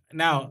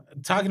now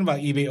talking about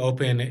eBay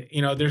Open,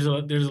 there's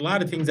a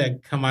lot of things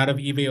that come out of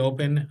eBay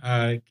Open.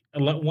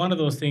 One of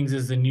those things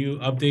is the new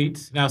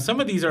updates. Now some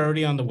of these are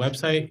already on the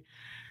website,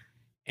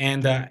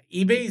 and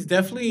eBay is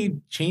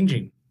definitely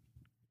changing.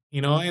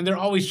 And they're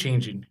always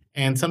changing.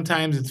 And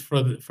sometimes it's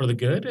for the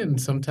good, and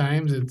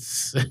sometimes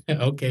it's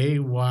okay.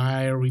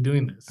 Why are we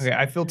doing this? Okay,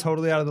 I feel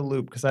totally out of the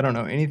loop because I don't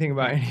know anything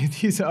about any of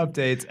these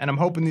updates, and I'm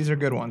hoping these are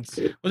good ones.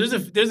 Well,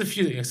 there's a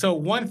few things. So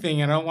one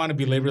thing, and I don't want to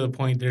belabor the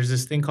point. There's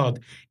this thing called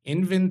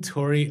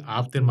inventory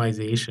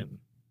optimization.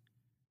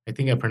 I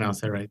think I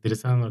pronounced that right. Did it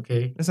sound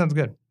okay? This sounds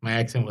good. My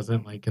accent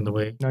wasn't like in the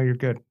way. No, you're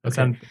good.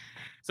 Okay.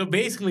 So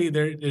basically,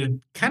 they're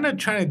kind of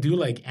trying to do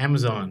like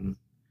Amazon,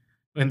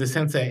 in the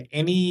sense that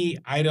any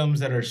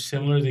items that are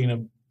similar, they're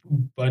gonna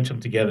bunch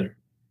them together,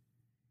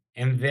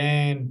 and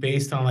then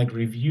based on like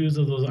reviews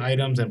of those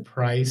items and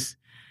price,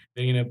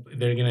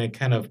 they're gonna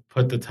kind of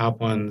put the top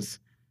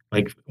ones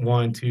like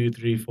 1, 2,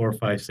 3, 4,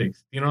 5,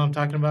 6. You know what I'm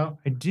talking about?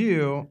 I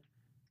do.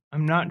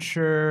 I'm not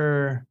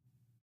sure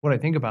what I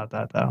think about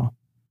that though.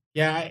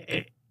 Yeah,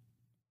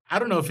 I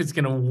don't know if it's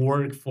gonna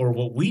work for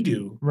what we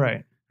do.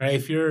 Right. Right?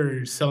 If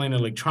you're selling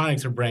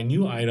electronics or brand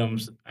new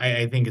items,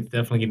 I think it's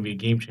definitely gonna be a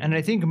game changer. And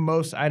I think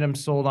most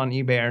items sold on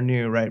eBay are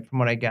new, right? From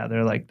what I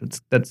gather, like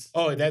that's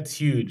Oh, that's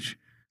huge.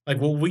 Like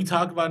what we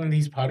talk about in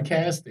these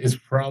podcasts is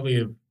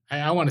probably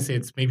I want to say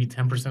it's maybe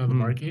 10% of the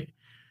market,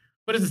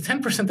 but it's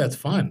 10% that's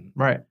fun.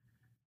 right.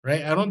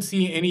 Right? I don't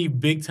see any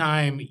big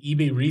time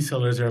eBay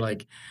resellers that are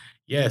like,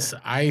 yes,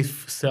 I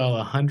sell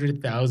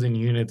 100,000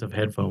 units of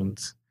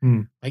headphones.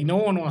 Like no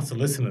one wants to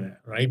listen to that,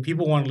 right?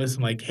 People want to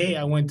listen like, hey,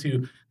 I went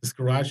to this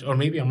garage, or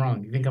maybe I'm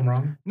wrong. You think I'm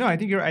wrong? No, I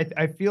think you're.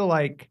 I feel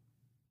like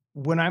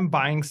when I'm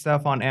buying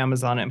stuff on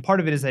Amazon, and part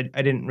of it is I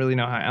didn't really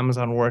know how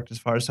Amazon worked as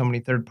far as so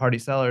many third party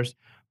sellers.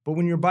 But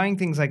when you're buying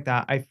things like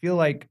that, I feel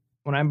like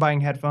when I'm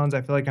buying headphones,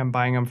 I feel like I'm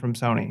buying them from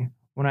Sony.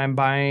 When I'm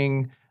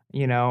buying,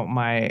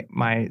 my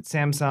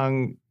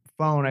Samsung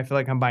phone, I feel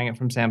like I'm buying it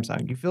from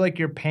Samsung. You feel like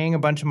you're paying a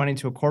bunch of money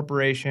to a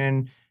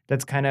corporation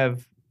that's kind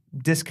of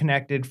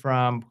disconnected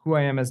from who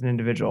I am as an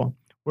individual.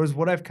 Whereas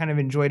what I've kind of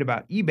enjoyed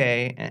about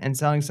eBay and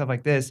selling stuff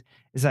like this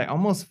is I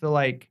almost feel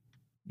like,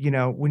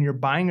 when you're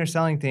buying or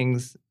selling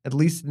things, at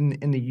least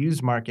in the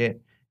used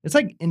market, it's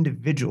like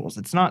individuals.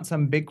 It's not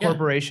some big Yeah.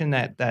 corporation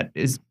that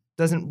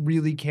doesn't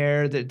really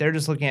care, that they're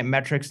just looking at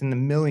metrics in the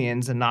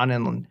millions and not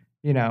in,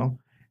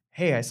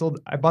 hey,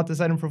 I bought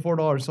this item for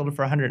 $4, sold it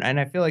for $100. And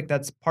I feel like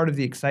that's part of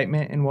the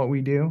excitement in what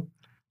we do.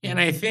 And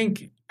I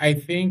think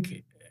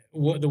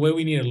the way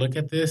we need to look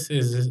at this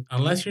is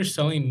unless you're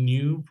selling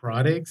new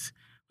products,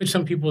 which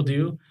some people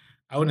do,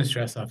 I wouldn't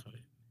stress off of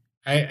it.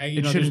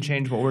 It shouldn't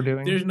change what we're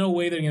doing. There's no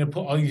way they're going to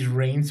put all these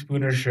Rain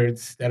Spooner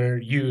shirts that are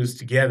used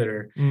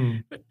together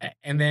and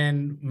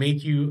then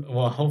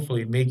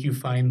hopefully make you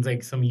find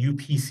like some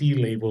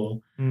UPC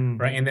label,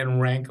 right? And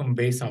then rank them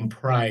based on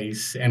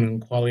price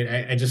and quality.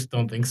 I just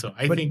don't think so.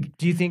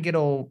 Do you think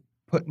it'll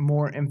put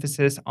more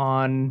emphasis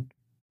on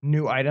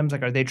new items?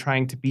 Like, are they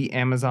trying to beat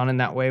Amazon in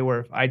that way where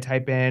if I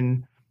type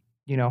in,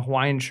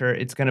 Hawaiian shirt,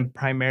 it's going to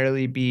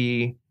primarily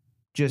be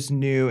just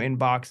new in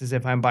boxes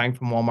if I'm buying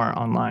from Walmart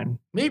online?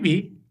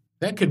 Maybe.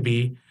 That could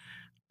be.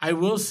 I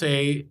will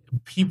say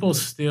people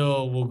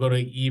still will go to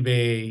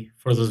eBay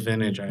for those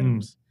vintage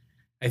items.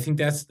 I think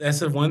that's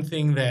the one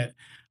thing that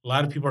a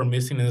lot of people are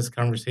missing in this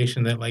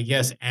conversation, that like,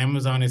 yes,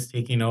 Amazon is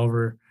taking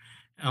over.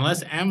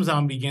 Unless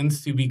Amazon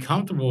begins to be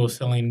comfortable with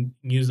selling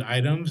used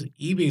items,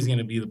 eBay is going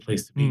to be the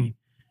place to be.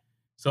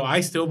 So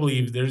I still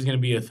believe there's going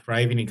to be a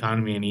thriving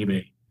economy in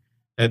eBay.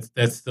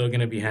 That's still going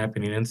to be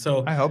happening. And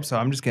so I hope so.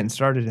 I'm just getting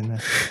started in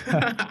this.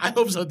 I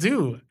hope so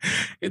too.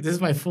 This is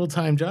my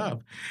full-time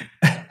job.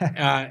 All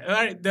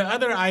right, the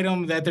other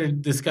item that they're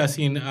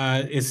discussing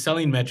is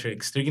selling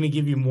metrics. They're going to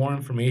give you more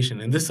information.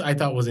 And this I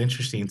thought was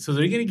interesting. So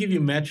they're going to give you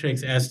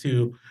metrics as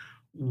to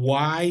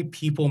why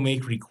people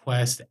make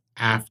requests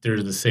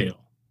after the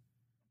sale.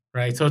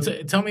 Right? So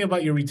tell me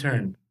about your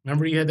return.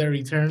 Remember you had that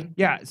return?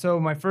 Yeah. So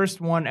my first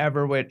one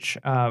ever, which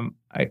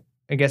I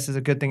guess is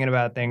a good thing and a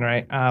bad thing,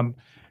 right?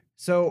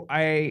 So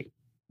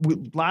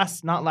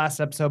not last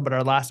episode, but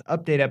our last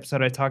update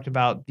episode, I talked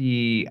about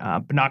the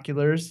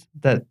binoculars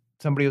that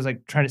somebody was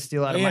like trying to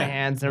steal out of my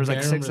hands. There was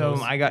like 6 of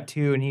them. I got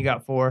 2 and he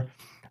got 4.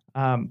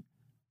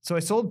 So I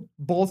sold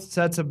both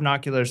sets of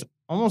binoculars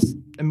almost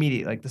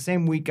immediate. Like the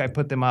same week I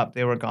put them up,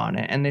 they were gone,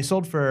 and they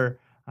sold for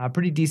a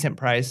pretty decent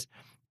price.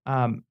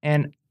 Um,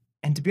 and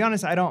and to be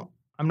honest,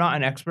 I'm not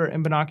an expert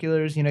in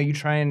binoculars. You know, you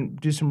try and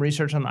do some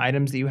research on the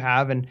items that you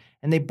have, and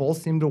they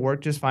both seem to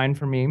work just fine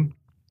for me.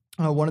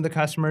 One of the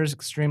customers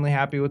extremely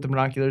happy with the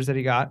binoculars that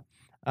he got.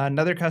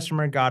 Another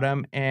customer got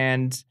them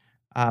and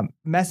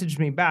messaged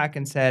me back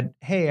and said,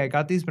 "Hey, I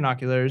got these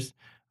binoculars.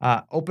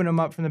 Opened them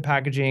up from the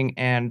packaging,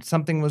 and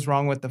something was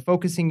wrong with the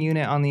focusing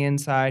unit on the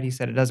inside." He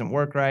said it doesn't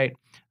work right.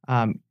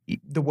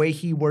 The way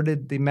he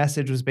worded the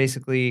message was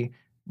basically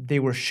they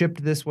were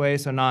shipped this way,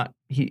 so not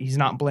he's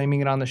not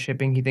blaming it on the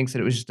shipping. He thinks that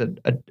it was just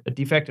a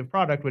defective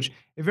product, which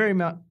it very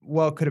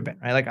well could have been.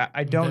 Right? Like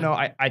I don't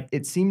Okay. know.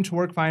 It seemed to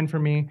work fine for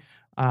me.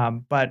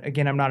 But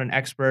again, I'm not an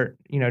expert,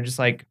 just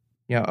like,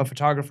 a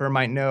photographer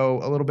might know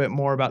a little bit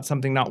more about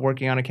something not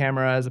working on a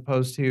camera as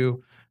opposed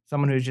to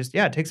someone who's just,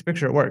 yeah, takes a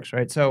picture, it works,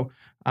 right? So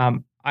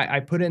I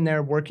put in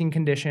there working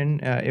condition,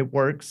 it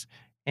works.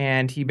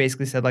 And he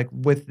basically said, like,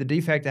 with the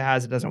defect it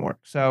has, it doesn't work.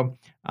 So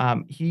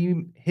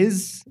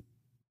his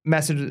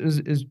message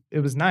it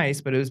was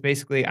nice, but it was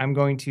basically, I'm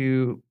going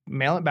to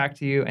mail it back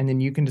to you, and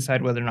then you can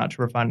decide whether or not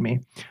to refund me.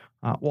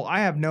 Well, I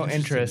have no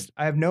Interesting. interest.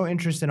 I have no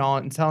interest in all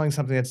in selling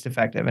something that's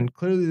defective, and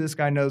clearly this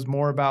guy knows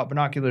more about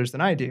binoculars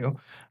than I do.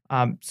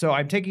 So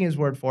I'm taking his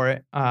word for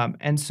it.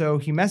 And so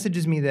he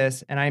messages me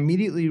this, and I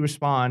immediately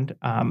respond.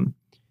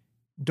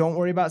 Don't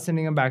worry about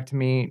sending them back to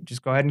me.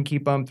 Just go ahead and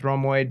keep them, throw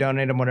them away,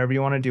 donate them, whatever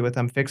you want to do with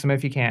them. Fix them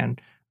if you can.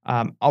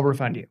 I'll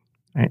refund you.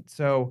 Right.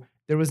 So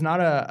there was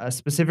not a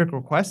specific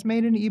request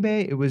made in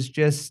eBay. It was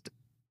just,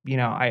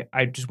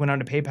 I just went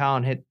onto PayPal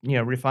and hit,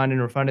 refund,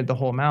 and refunded the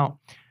whole amount.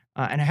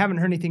 And I haven't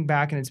heard anything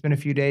back, and it's been a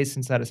few days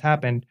since that has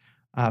happened.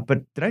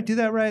 But did I do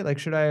that right? Like,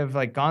 should I have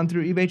like gone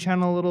through eBay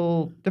channel a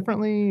little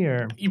differently,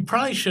 or? You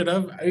probably should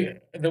have.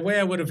 The way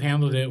I would have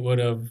handled it would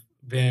have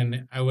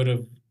been I would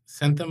have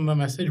sent them a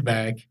message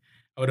back.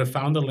 I would have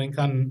found the link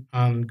I would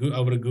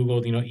have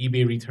Googled,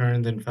 eBay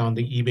returns and found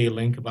the eBay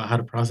link about how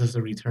to process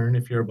a return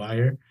if you're a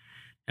buyer.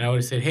 And I would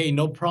have said, hey,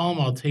 no problem.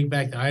 I'll take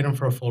back the item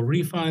for a full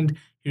refund.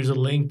 Here's a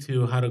link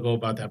to how to go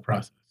about that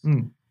process.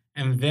 Mm,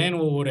 And then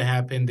what would have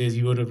happened is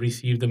you would have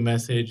received a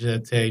message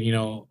that said,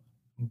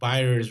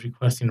 buyer is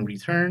requesting a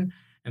return.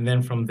 And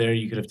then from there,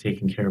 you could have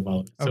taken care of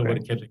all of it. So okay. would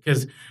have kept it.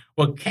 Because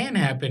what can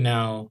happen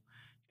now,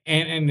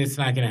 and it's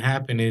not going to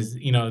happen, is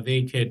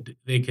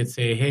they could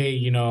say,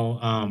 hey,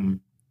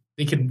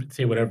 they can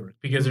say whatever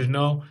because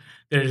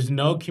there's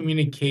no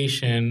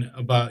communication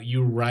about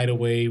you right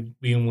away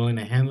being willing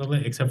to handle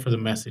it except for the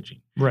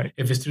messaging. Right.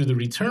 If it's through the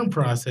return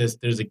process,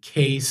 there's a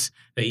case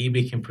that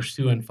eBay can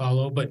pursue and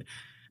follow. But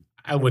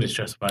I wouldn't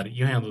stress about it.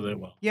 You handled it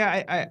well.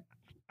 Yeah,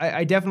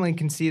 I definitely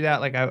can see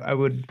that. Like, I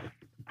would.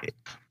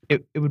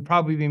 It would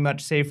probably be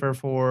much safer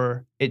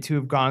for it to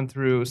have gone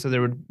through, so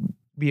there would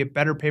be a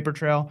better paper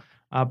trail.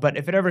 But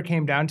if it ever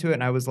came down to it,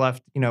 and I was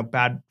left,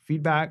 bad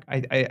feedback, I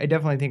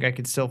definitely think I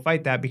could still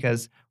fight that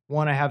because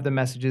one, I have the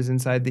messages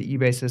inside the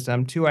eBay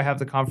system. Two, I have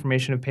the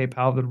confirmation of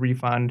PayPal, the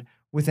refund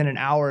within an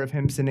hour of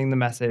him sending the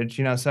message.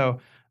 So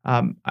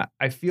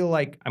I feel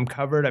like I'm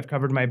covered. I've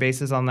covered my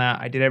bases on that.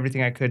 I did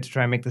everything I could to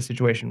try and make the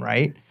situation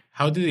right.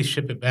 How did they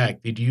ship it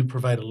back? Did you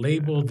provide a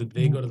label? Did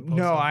they go to the post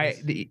No,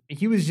 office?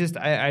 he was just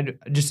I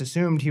just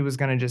assumed he was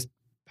gonna just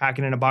pack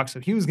it in a box, so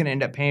he was gonna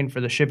end up paying for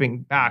the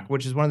shipping back,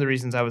 which is one of the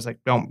reasons I was like,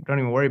 don't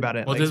even worry about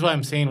it. Well, Like, this is what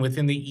I'm saying.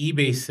 Within the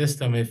eBay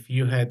system, if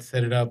you had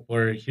set it up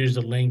where here's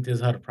the link, this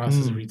is how to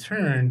process a mm,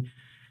 return,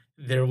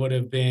 there would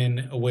have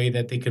been a way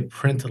that they could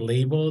print a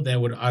label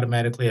that would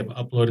automatically have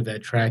uploaded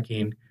that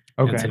tracking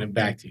and okay, send it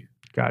back to you.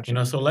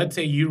 gotcha. So let's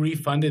say you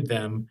refunded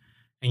them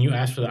and you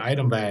asked for the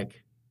item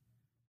back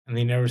and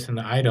they never send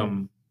the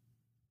item.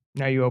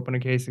 Now you open a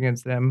case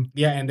against them.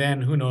 Yeah, and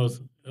then who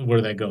knows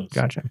where that goes.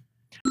 Gotcha.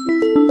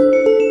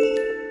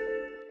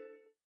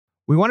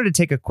 We wanted to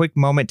take a quick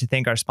moment to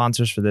thank our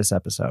sponsors for this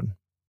episode.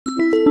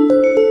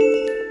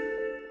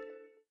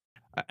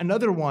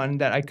 Another one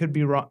that I could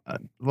be wrong,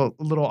 well,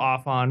 a little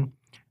off on,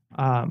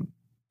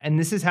 and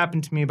this has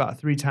happened to me about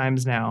 3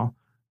 times now,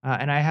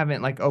 and I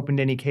haven't like opened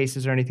any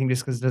cases or anything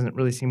just because it doesn't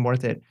really seem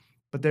worth it.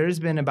 But there's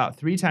been about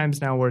 3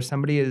 times now where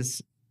somebody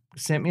has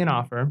sent me an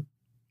offer.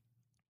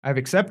 I've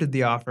accepted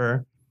the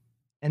offer,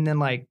 and then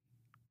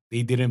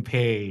They didn't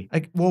pay.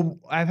 well,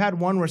 I've had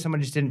one where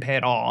someone just didn't pay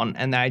at all,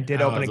 and I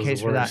did open a Those are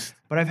case for that. worst.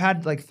 But I've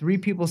had like 3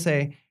 people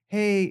say,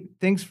 "Hey,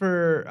 thanks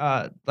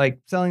for like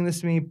selling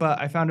this to me, but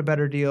I found a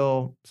better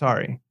deal.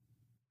 Sorry."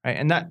 Right,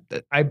 and that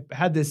I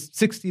had this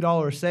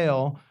 $60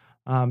 sale,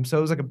 so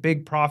it was like a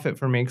big profit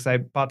for me because I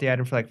bought the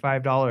item for like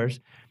 $5.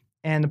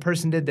 And the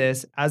person did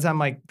this as I'm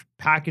like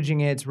packaging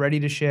it, it's ready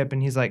to ship,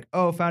 and he's like,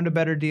 "Oh, found a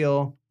better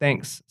deal.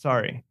 Thanks.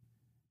 Sorry."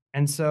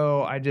 And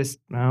so I just,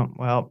 oh,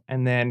 well,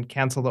 and then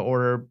cancel the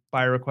order,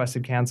 buyer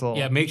requested cancel.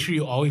 Yeah, make sure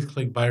you always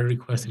click buyer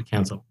requested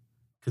cancel.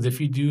 Because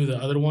if you do the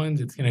other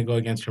ones, it's going to go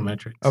against your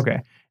metrics. Okay.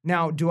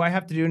 Now, do I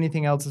have to do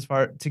anything else as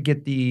far to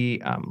get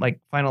the like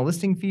final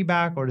listing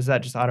feedback, or does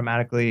that just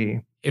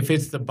automatically? If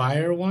it's the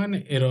buyer one,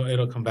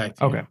 it'll come back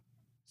to you. Okay.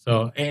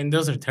 So, and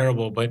those are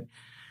terrible, but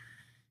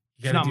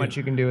You There's gotta not do. much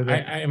you can do with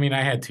it. I mean,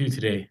 I had 2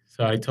 today,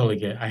 so I totally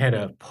get I had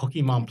a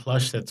Pokemon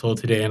plush that sold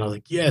today, and I was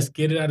like, "Yes,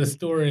 get it out of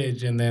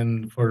storage," and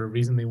then for a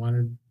reason, they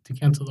wanted to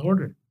cancel the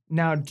order.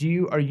 Now,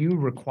 are you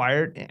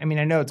required? I mean,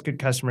 I know it's good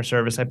customer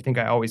service. I think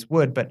I always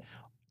would, but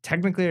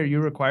technically, are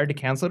you required to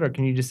cancel it, or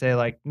can you just say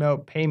like, no,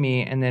 pay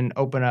me, and then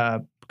open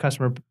a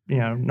customer,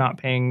 not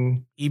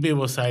paying? eBay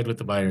will side with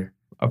the buyer.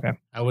 Okay,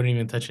 I wouldn't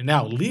even touch it.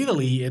 Now,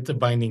 legally, it's a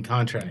binding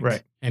contract,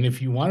 right. and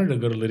if you wanted to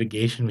go to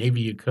litigation, maybe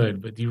you could,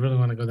 but do you really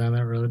wanna go down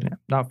that road? Yeah,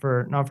 not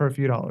for a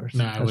few No, dollars. I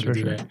That's wouldn't for do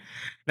sure. that.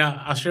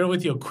 Now, I'll share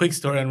with you a quick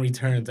story on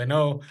returns. I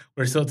know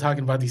we're still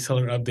talking about these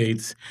seller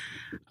updates,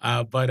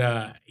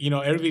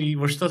 everybody,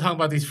 we're still talking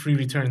about these free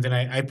returns. And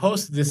I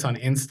posted this on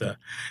Insta,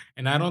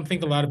 and I don't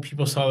think a lot of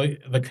people saw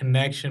the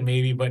connection,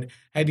 maybe, but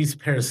I had these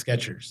pair of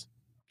Skechers,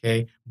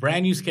 okay?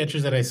 Brand new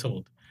Skechers that I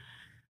sold.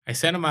 I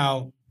sent them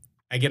out.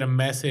 I get a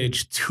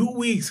message 2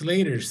 weeks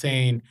later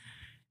saying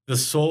the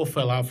sole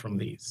fell out from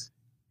these.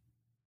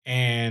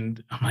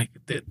 And I'm like,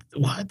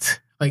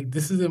 what? Like,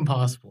 this is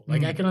impossible.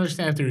 Like, I Mm. can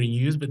understand if they're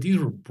used, but these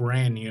were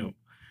brand new.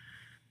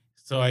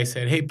 So I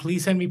said, hey,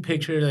 please send me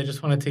pictures. I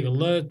just want to take a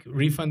look.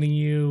 Refunding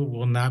you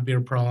will not be a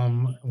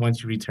problem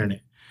once you return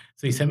it.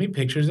 So he sent me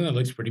pictures and it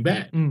looks pretty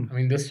bad. Mm. I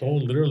mean, this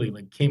sole literally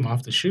like came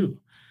off the shoe.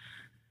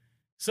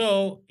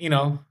 So,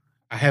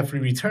 I have free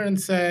return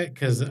set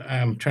because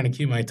I'm trying to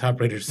keep my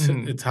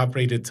Mhm. top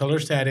rated seller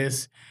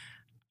status,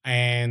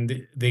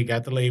 and they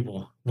got the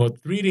label. Well,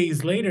 3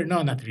 days later,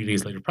 no, not 3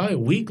 days later, probably a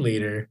week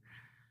later.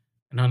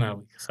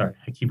 No, sorry,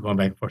 I keep going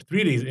back and forth.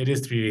 3 days, it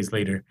is 3 days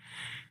later.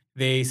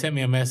 They sent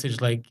me a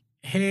message like,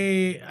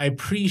 hey, I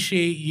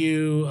appreciate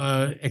you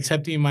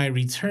accepting my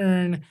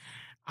return.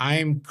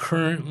 I'm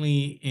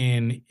currently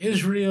in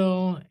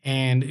Israel,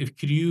 and if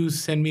could you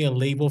send me a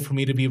label for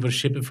me to be able to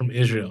ship it from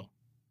Israel?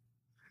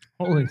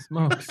 Holy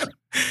smokes!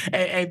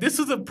 And this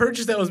was a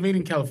purchase that was made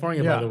in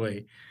California, by Yeah, the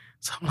way.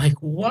 So I'm like,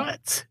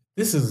 what?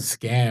 This is a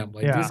scam.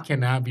 Like, this yeah.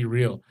 cannot be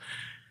real.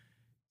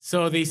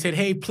 So they said,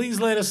 hey, please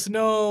let us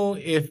know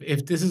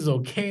if this is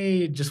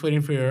okay. Just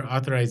waiting for your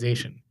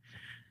authorization.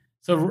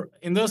 So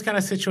in those kind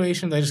of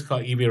situations, I just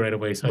called eBay right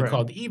away. So I Right.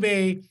 called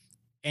eBay,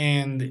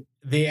 and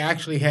they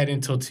actually had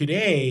until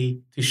today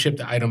to ship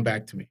the item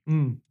back to me.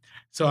 Mm.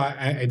 So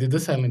I did the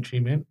silent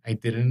treatment. I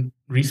didn't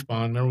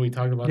respond. Remember we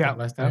talked about Yeah. that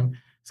last Yeah. time?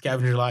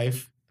 Scavenger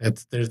life,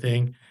 that's their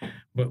thing.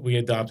 But we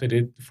adopted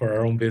it for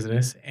our own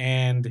business.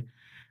 And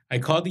I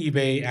called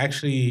eBay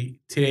actually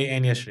today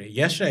and yesterday.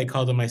 Yesterday I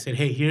called them. I said,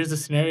 hey, here's the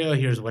scenario.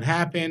 Here's what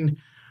happened.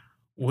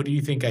 What do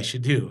you think I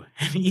should do?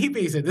 And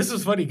eBay said, this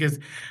was funny because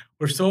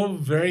we're so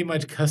very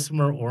much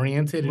customer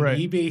oriented. And Right.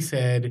 eBay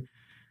said,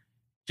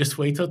 just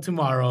wait till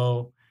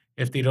tomorrow.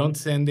 If they don't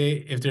send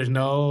it, if there's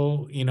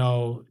no,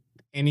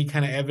 any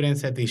kind of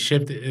evidence that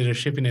they're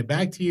shipping it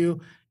back to you,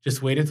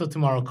 just wait until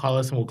tomorrow. Call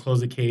us and we'll close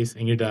the case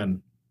and you're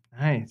done.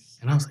 Nice.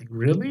 And I was like,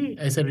 really?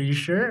 I said, are you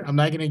sure? I'm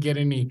not going to get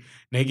any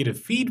negative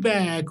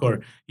feedback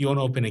or you won't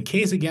open a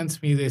case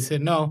against me. They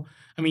said, no.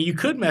 I mean, you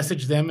could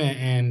message them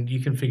and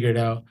you can figure it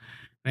out.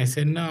 And I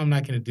said, no, I'm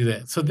not going to do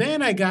that. So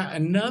then I got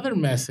another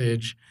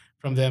message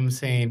from them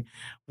saying,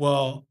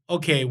 well,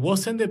 okay, we'll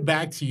send it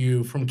back to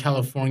you from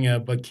California,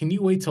 but can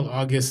you wait till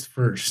August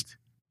 1st?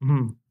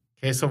 Mhm.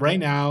 Okay, so right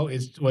now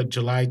it's what,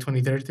 July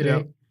 23rd today?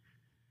 Yep.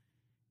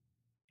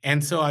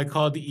 And so I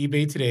called the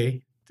eBay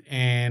today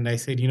and I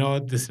said, you know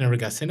what, this never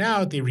got sent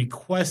out. They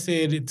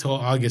requested until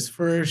August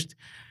 1st.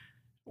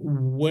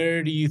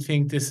 Where do you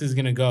think this is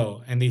gonna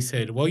go? And they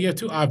said, well, you have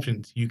two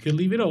options. You could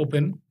leave it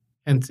open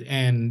and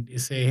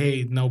say,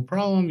 hey, no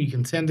problem, you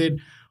can send it,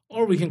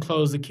 or we can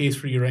close the case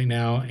for you right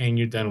now and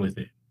you're done with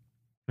it.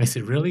 And I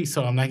said, really?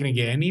 So I'm not gonna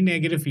get any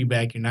negative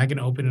feedback. You're not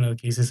gonna open another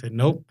case. I said,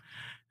 nope,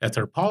 that's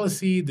our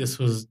policy. This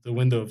was the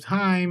window of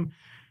time,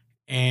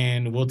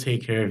 and we'll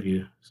take care of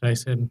you. So I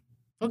said,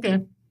 okay,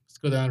 let's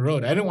go down the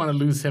road. I didn't want to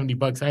lose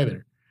 $70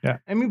 either. Yeah.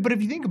 I mean, but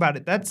if you think about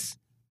it, that's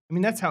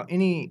how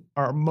any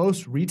or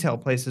most retail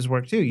places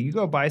work too. You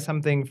go buy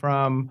something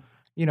from,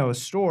 a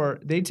store,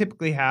 they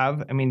typically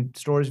have, I mean,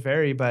 stores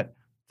vary, but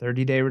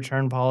 30-day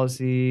return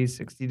policy,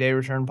 60-day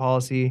return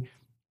policy,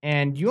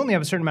 and you only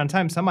have a certain amount of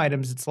time. Some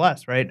items it's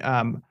less, right?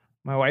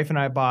 My wife and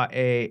I bought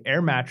a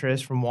air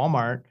mattress from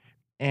Walmart,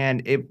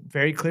 and it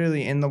very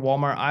clearly in the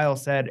Walmart aisle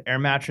said air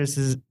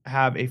mattresses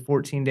have a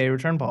 14-day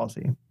return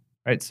policy,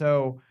 right?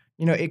 So,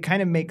 it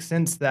kind of makes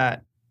sense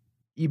that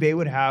eBay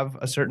would have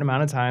a certain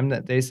amount of time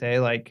that they say,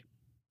 like,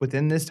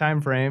 within this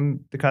time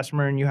frame, the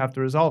customer and you have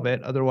to resolve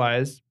it.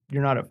 Otherwise,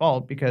 you're not at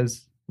fault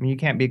because I mean you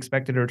can't be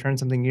expected to return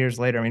something years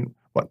later. I mean,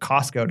 what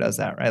Costco does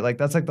that, right? Like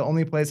that's like the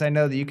only place I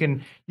know that you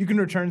can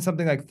return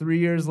something like 3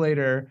 years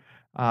later,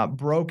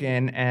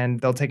 broken, and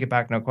they'll take it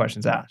back, no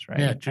questions asked, right?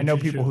 Yeah, I true, know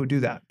true, people true. who do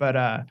that,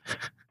 but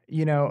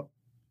you know,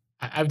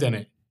 I've done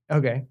it,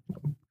 okay.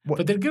 What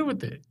but they're good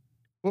with it.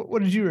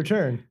 what did you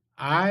return?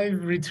 I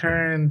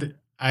returned.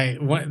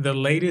 The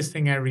latest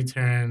thing I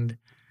returned.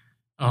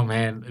 Oh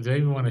man, do I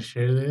even want to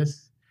share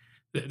this?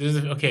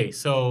 Okay,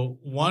 so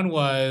one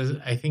was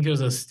I think it was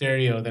a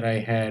stereo that I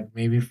had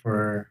maybe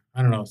for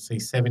I don't know, say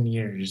 7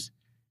 years,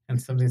 and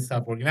something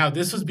stopped working. Now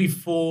this was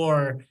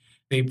before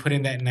they put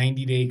in that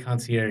 90-day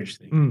concierge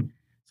thing. Mm.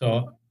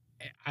 So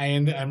I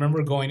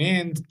remember going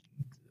in,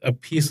 a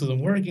piece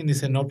wasn't working. They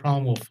said, no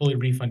problem, we'll fully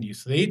refund you.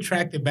 So they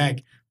tracked it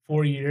back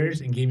 4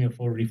 years and gave me a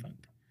full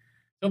refund.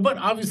 So, but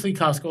obviously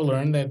Costco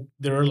learned that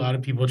there were a lot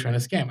of people trying to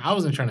scam. I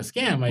wasn't trying to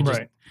scam. I just,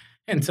 Right.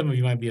 and some of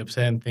you might be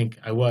upset and think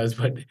I was,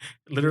 but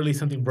literally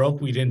something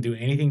broke. We didn't do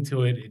anything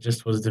to it. It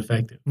just was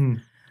defective.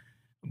 Mm.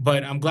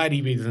 But I'm glad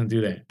eBay doesn't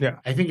do that. Yeah.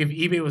 I think if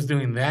eBay was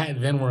doing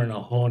that, then we're in a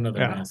whole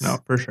nother Yeah. mess. No,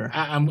 for sure.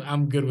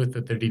 I'm good with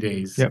the 30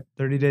 days. Yep.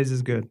 30 days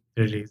is good.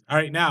 30 days. All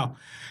right, now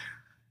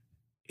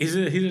here's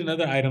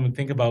another item to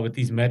think about with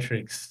these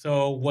metrics.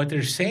 So what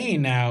they're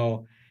saying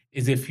now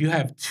is if you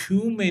have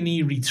too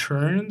many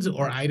returns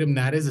or item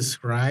not as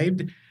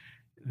described,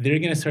 they're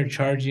going to start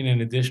charging an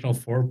additional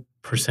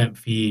 4%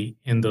 fee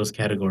in those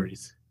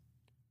categories.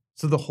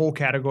 So the whole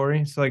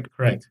category. So like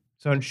Correct.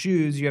 So in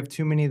shoes, you have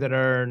too many that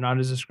are not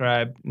as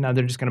described. Now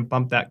they're just going to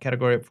bump that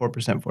category up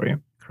 4% for you.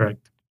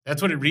 Correct.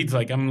 That's what it reads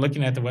like. I'm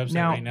looking at the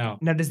website right now.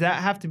 Now, does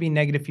that have to be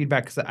negative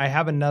feedback? Because I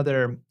have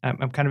another.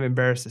 I'm kind of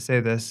embarrassed to say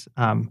this.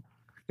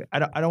 I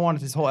don't want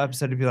this whole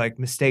episode to be like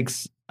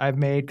mistakes I've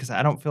made, because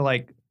I don't feel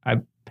like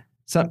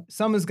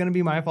some is going to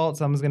be my fault,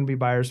 some is going to be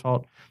buyer's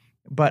fault.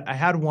 But I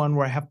had one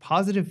where I have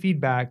positive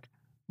feedback,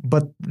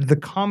 but the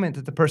comment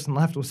that the person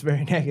left was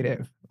very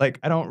negative. Like,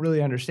 I don't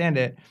really understand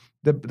it.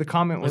 The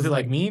comment Was it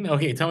like mean?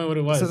 Okay, tell me what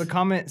it was. So the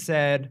comment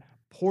said,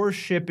 poor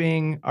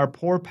shipping or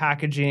poor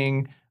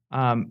packaging.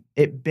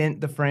 It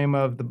bent the frame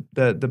of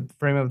the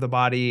frame of the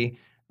body,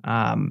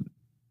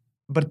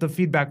 but the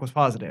feedback was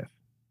positive.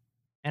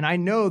 And I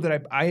know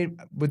that I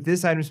with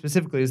this item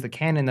specifically is the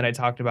Canon that I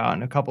talked about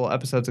in a couple of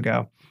episodes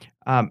ago.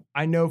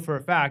 I know for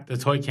a fact the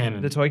toy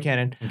Canon. The toy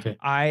Canon. Okay.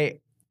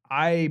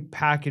 I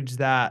packaged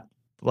that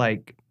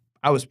like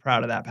I was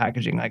proud of that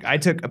packaging. Like, I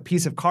took a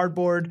piece of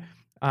cardboard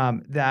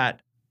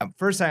that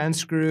first I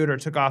unscrewed or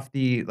took off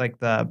the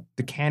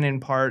Canon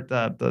part,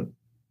 the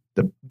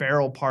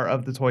barrel part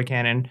of the toy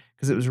Canon,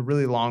 because it was a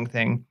really long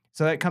thing.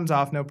 So that comes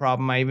off, no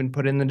problem. I even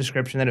put in the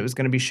description that it was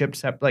going to be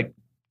shipped like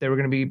they were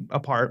going to be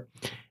apart.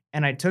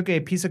 And I took a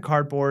piece of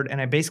cardboard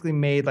and I basically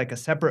made like a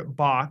separate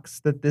box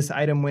that this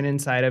item went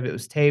inside of. It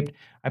was taped.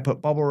 I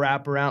put bubble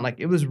wrap around.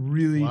 Like, it was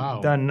really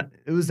done.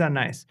 It was done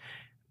nice.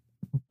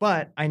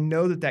 But I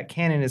know that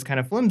Canon is kind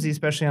of flimsy,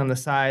 especially on the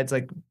sides.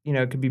 Like,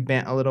 it could be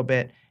bent a little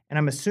bit. And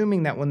I'm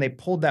assuming that when they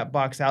pulled that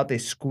box out, they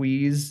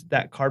squeezed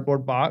that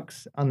cardboard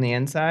box on the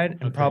inside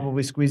and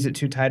probably squeezed it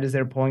too tight as they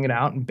were pulling it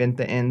out and bent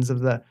the ends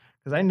of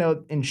because I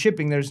know in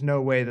shipping, there's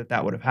no way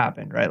that would have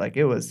happened, right? Like,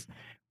 it was,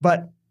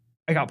 but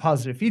I got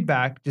positive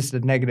feedback, just a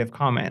negative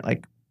comment.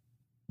 Like,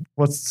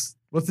 what's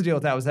the deal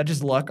with that? Was that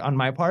just luck on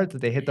my part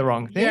that they hit the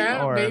wrong thing?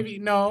 Yeah, or? Maybe.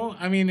 No,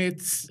 I mean,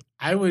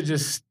 I would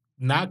just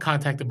not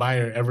contact the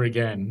buyer ever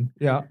again.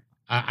 Yeah.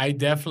 I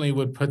definitely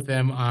would put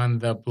them on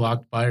the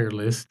blocked buyer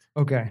list.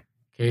 Okay.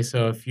 Okay,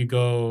 so if you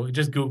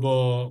just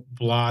Google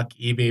block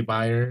eBay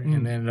buyer,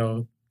 and then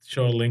it'll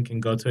show a link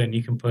and go to it, and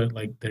you can put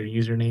like their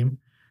username.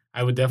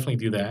 I would definitely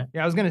do that.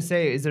 Yeah, I was gonna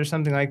say, is there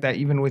something like that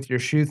even with your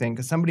shoe thing?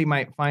 Because somebody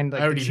might find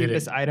like the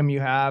cheapest item you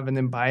have and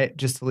then buy it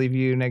just to leave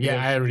you negative.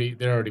 Yeah,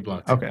 they're already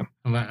blocked. Okay,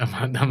 I'm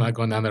not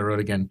going down that road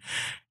again.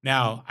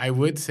 Now, I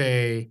would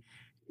say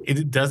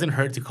it doesn't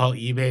hurt to call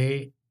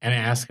eBay and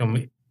ask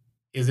them,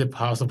 is it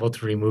possible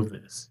to remove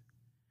this?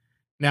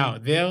 Now,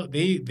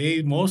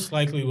 they most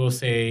likely will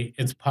say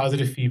it's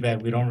positive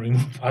feedback. We don't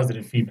remove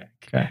positive feedback.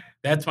 Okay.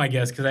 That's my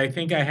guess, because I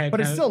think I had. But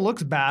it still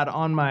looks bad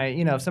on my,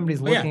 if somebody's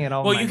looking at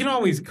all. Well, you can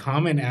always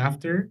comment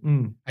after.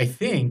 I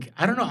think.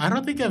 I don't know. I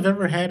don't think I've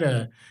ever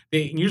had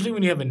usually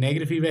when you have a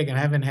negative feedback, and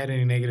I haven't had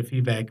any negative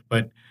feedback,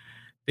 but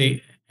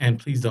and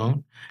please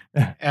don't.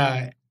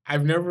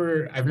 I've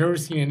never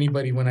seen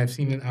anybody, when I've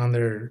seen it on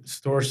their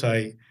store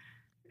site,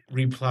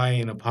 reply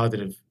in a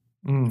positive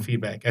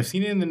feedback. I've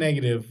seen it in the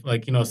negative,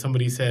 like,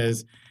 somebody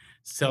says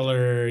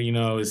seller,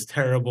 is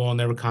terrible,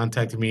 never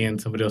contacted me, and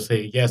somebody will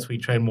say, yes, we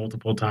tried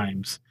multiple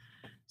times.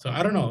 So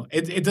I don't know.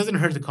 It doesn't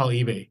hurt to call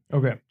eBay.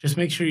 Okay. Just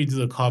make sure you do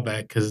the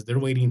callback, because their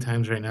waiting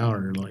times right now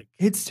are like...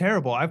 It's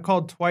terrible. I've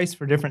called twice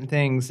for different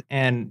things,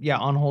 and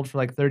on hold for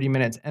like 30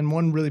 minutes. And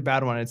one really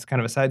bad one, it's kind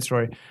of a side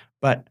story,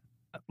 but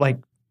like,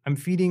 I'm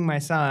feeding my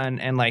son,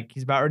 and like,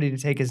 he's about ready to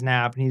take his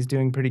nap, and he's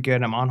doing pretty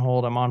good. I'm on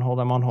hold.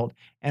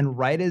 And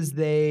right as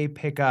they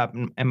pick up,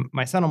 and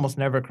my son almost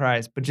never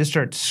cries, but just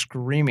starts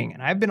screaming.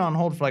 And I've been on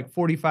hold for like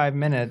 45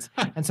 minutes.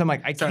 And so I'm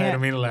like, I Sorry, can't. I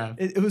don't mean to laugh.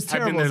 It was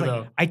terrible. I was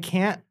like, I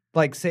can't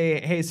like say,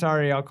 hey,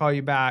 sorry, I'll call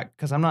you back,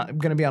 because I'm not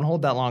going to be on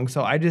hold that long.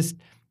 So I just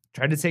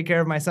tried to take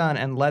care of my son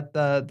and let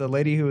the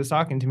lady who was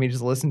talking to me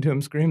just listen to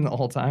him scream the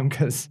whole time,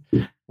 because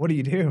what do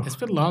you do? It's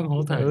been long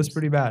whole time. It was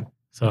pretty bad.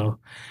 So...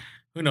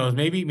 who knows?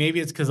 Maybe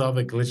it's because of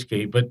the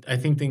Glitchgate, but I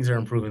think things are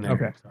improving there.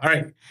 Okay. All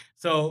right.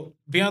 So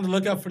be on the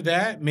lookout for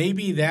that.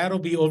 Maybe that'll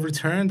be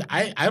overturned.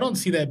 I don't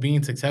see that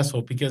being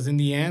successful, because in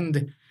the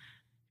end,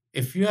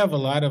 if you have a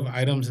lot of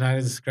items not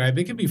as described,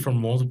 it could be for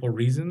multiple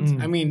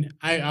reasons. I mean,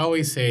 I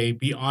always say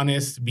be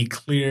honest, be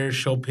clear,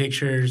 show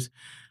pictures.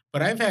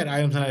 But I've had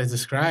items not as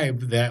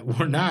described that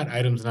were not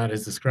items not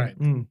as described.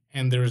 Mm.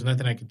 And there was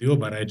nothing I could do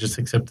about it. I just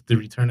accepted the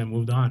return and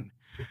moved on.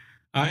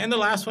 And the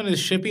last one is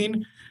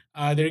shipping.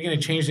 They're going to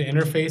change the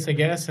interface, I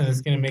guess, and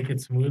it's going to make it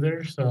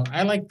smoother. So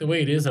I like the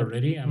way it is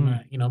already. I'm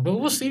not, but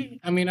we'll see.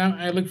 I mean,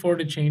 I look forward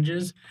to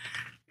changes,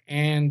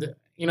 and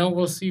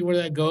we'll see where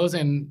that goes.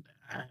 And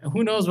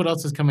who knows what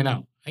else is coming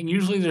out. And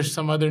usually there's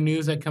some other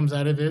news that comes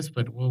out of this,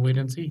 but we'll wait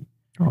and see.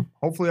 Well,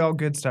 hopefully, all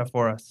good stuff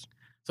for us.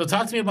 So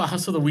talk to me about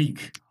Hustle of the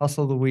Week.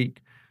 Hustle of the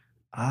week.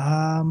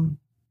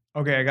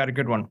 Okay, I got a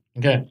good one.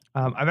 Okay.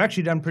 I've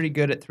actually done pretty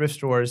good at thrift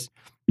stores.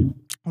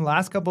 The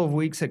last couple of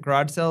weeks at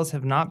garage sales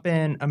have not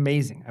been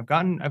amazing. I've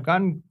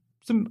gotten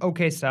some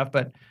okay stuff,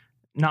 but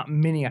not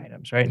many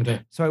items, right?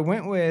 Okay. So I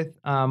went with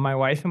my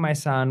wife and my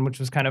son, which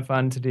was kind of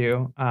fun to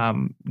do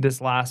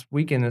this last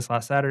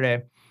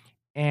Saturday.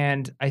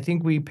 And I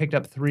think we picked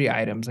up 3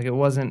 items. Like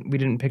we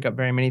didn't pick up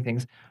very many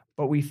things,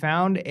 but we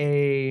found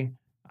a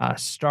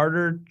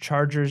starter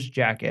Chargers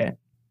jacket,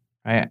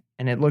 right?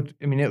 And it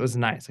was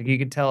nice. Like you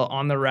could tell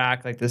on the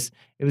rack, like this,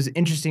 it was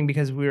interesting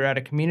because we were at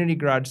a community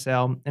garage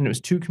sale and it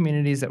was 2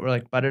 communities that were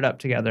like butted up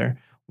together.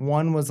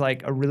 One was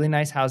like a really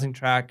nice housing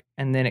tract,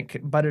 and then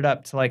it butted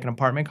up to like an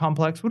apartment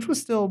complex, which was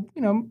still,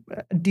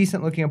 a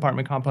decent looking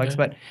apartment complex. Okay.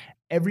 But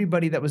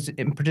everybody that was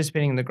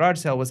participating in the garage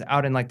sale was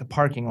out in like the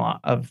parking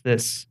lot of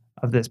this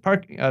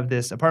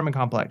apartment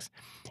complex.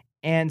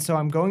 And so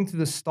I'm going through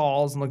the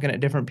stalls and looking at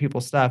different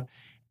people's stuff,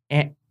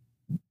 and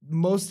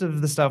most of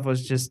the stuff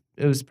was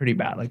it was pretty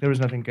bad. Like there was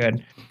nothing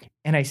good.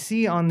 And I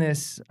see on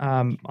this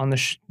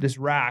this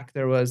rack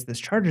there was this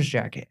Chargers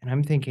jacket, and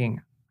I'm thinking,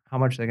 how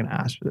much are they going to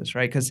ask for this,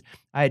 right? Because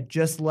I had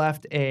just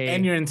left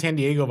And you're in San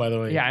Diego, by the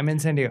way. Yeah, I'm in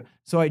San Diego.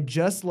 So I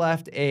just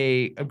left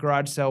a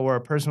garage sale where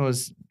a person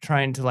was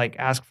trying to like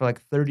ask for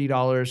like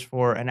 $30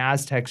 for an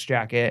Aztecs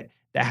jacket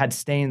that had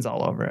stains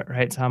all over it,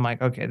 right? So I'm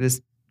like, okay,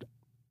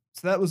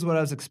 so that was what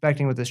I was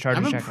expecting with this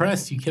Chargers jacket. I'm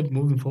impressed you kept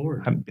moving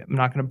forward. I'm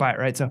not going to buy it,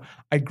 right? So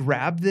I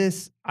grabbed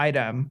this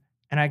item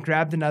and I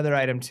grabbed another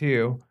item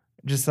too,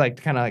 just like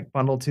to kind of like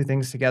bundle 2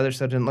 things together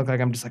so it didn't look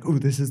like I'm just like, ooh,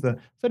 this is the.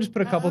 So I just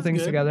put a couple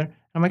things together. And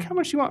I'm like, how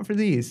much do you want for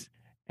these?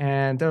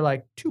 And they're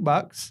like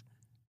 $2.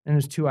 And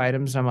there's 2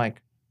 items. And I'm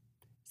like,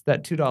 is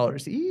that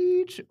 $2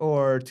 each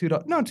or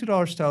 $2? No,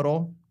 $2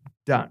 total.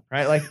 Done,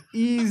 right? Like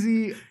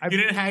easy. You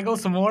didn't haggle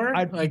some more?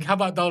 Like, how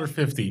about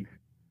 $1.50?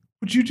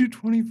 Would you do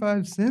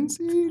 25 cents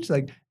each?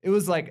 Like it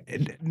was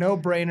like no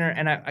brainer.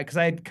 And because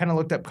I kind of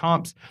looked up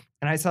comps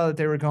and I saw that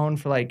they were going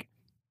for like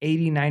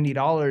 $80,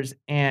 $90,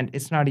 and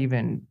it's not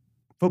even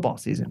football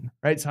season,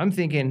 right? So I'm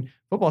thinking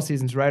football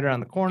season's right around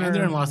the corner. And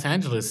they're in Los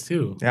Angeles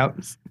too. Yep.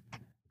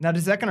 Now,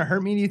 is that going to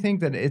hurt me? Do you think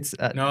that it's?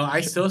 No,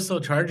 I still sell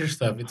Charger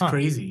stuff. It's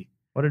crazy.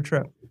 What a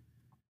trip.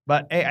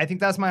 But hey, I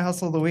think that's my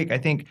hustle of the week. I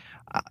think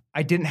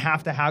I didn't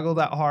have to haggle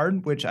that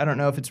hard, which I don't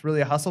know if it's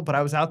really a hustle, but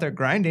I was out there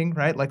grinding,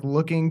 right? Like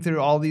looking through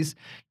all these,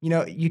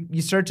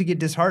 you start to get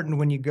disheartened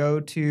when you go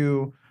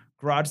to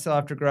garage sale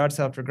after garage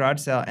sale after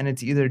garage sale, and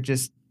it's either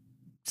just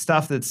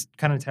stuff that's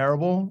kind of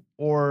terrible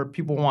or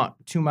people want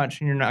too much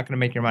and you're not going to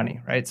make your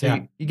money, right?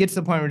 So you get to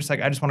the point where you're just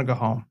like, I just want to go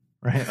home.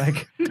 Right,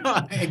 like no,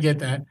 I get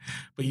that,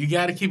 but you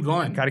got to keep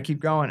going. Got to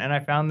keep going, and I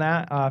found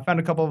that. I found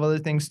a couple of other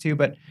things too,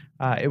 but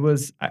I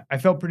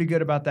felt pretty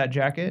good about that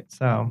jacket.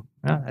 So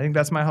I think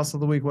that's my hustle of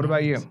the week. What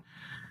about you?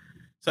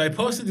 So I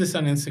posted this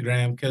on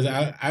Instagram because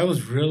I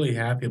was really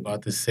happy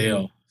about this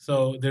sale.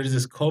 So there's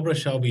this Cobra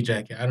Shelby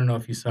jacket. I don't know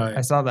if you saw it.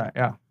 I saw that,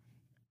 yeah.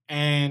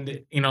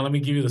 And let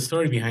me give you the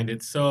story behind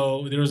it.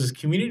 So there was this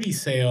community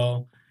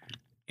sale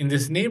in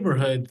this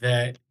neighborhood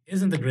that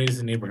isn't the greatest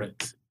of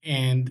neighborhoods,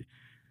 and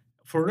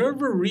for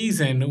whatever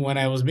reason, when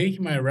I was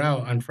making my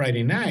route on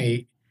Friday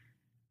night,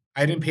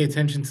 I didn't pay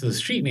attention to the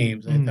street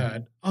names. I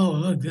thought, oh,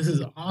 look, this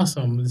is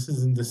awesome. This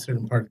is in this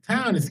certain part of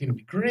town. It's going to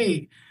be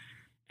great.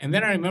 And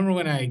then I remember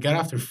when I got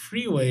off the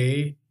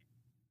freeway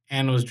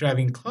and was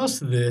driving close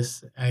to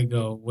this, I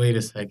go, wait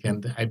a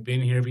second. I've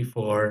been here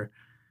before.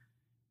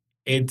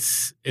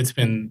 It's just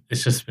been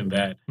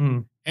bad.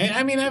 And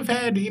I mean, I've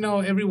had,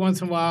 every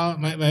once in a while,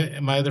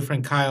 my other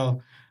friend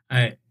Kyle,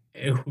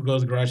 who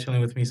goes garage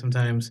selling with me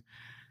sometimes,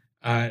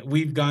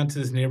 we've gone to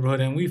this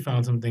neighborhood and we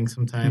found some things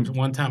sometimes.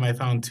 One time I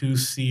found 2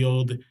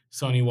 sealed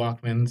Sony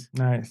Walkmans.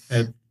 Nice.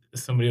 That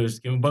somebody was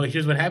giving. But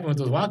here's what happened with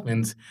those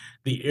Walkmans.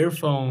 The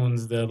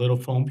earphones, the little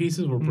foam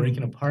pieces were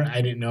breaking apart. I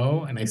didn't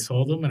know. And I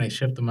sold them and I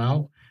shipped them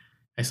out.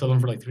 I sold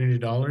them for like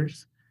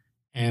 $300.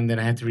 And then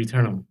I had to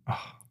return them.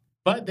 Oh.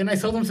 But then I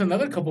sold them to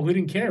another couple who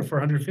didn't care for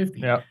 $150.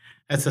 Yeah.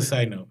 That's a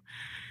side note.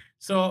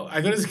 So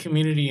I go to this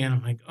community and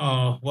I'm like,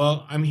 oh,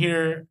 well, I'm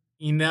here.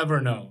 You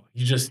never know.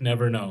 You just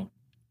never know.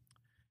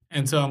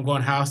 And so I'm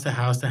going house to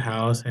house to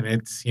house, and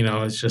it's,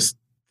 it's just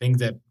things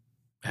that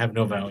have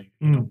no value.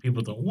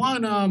 People don't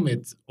want them.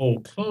 It's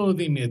old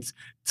clothing. It's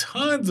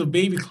tons of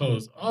baby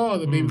clothes. Oh,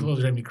 the baby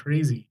clothes drive me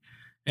crazy.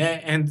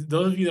 And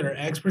those of you that are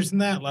experts in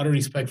that, a lot of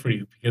respect for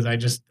you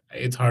because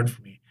it's hard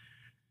for me.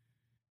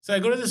 So I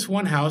go to this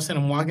one house, and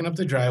I'm walking up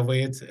the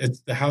driveway.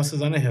 It's the house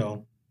is on a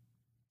hill,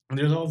 and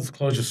there's all this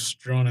clothes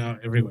just thrown out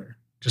everywhere,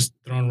 just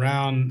thrown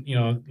around,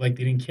 like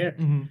they didn't care.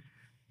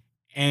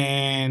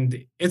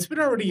 And it's been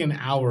already an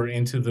hour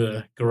into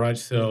the garage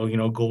sale,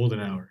 golden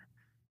hour.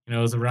 It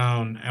was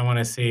around, I want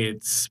to say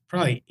it's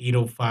probably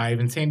 8:05.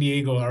 In San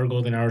Diego, our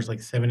golden hour is like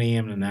 7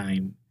 a.m. to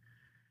 9.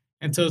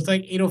 And so it's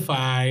like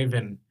 8:05,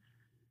 and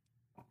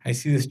I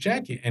see this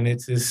jacket, and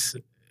it's this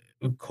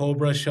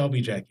Cobra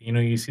Shelby jacket.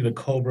 You see the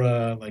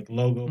Cobra like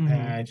logo Mhm.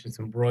 patch, it's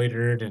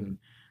embroidered, and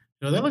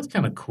that looks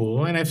kind of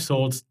cool. And I've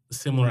sold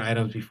similar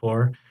items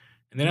before.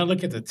 And then I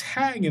look at the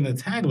tag, and the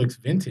tag looks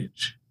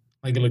vintage.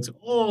 Like it looks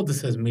old. It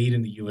says made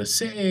in the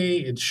USA.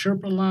 It's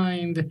Sherpa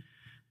lined.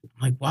 I'm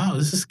like, wow,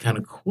 this is kind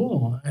of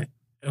cool.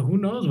 Who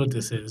knows what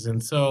this is?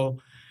 And so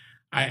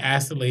I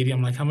asked the lady,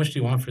 I'm like, how much do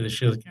you want for this?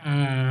 She was like,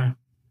 $3.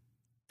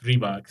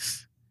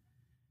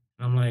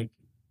 And I'm like,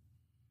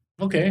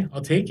 okay,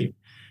 I'll take it.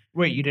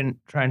 Wait, you didn't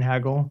try and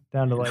haggle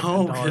down to like a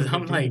No, dollar because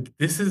I'm fifty? like,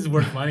 this is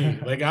worth money.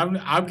 Like I'm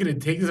gonna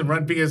take this and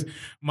run because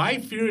my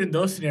fear in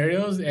those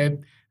scenarios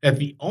and that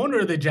the owner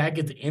of the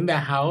jacket's in the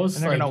house,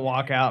 And they're like gonna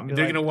walk out and be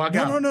they're like, gonna walk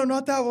 "No, out. no, no,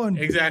 not that one."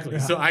 Exactly. Yeah.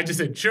 So I just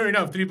said, sure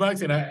enough,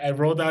 $3, and I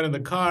rolled out in the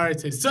car. I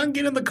said, son,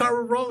 get in the car,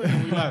 we're rolling,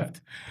 and we left.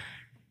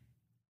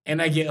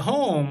 And I get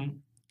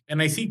home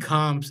and I see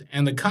comps,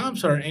 and the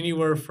comps are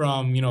anywhere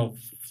from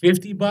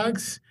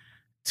 $50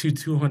 to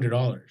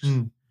 $200.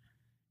 Mm.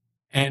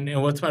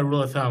 And what's my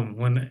rule of thumb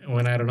when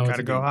I don't know what Gotta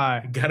to go do?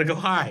 high. Gotta go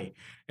high.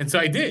 And so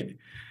I did.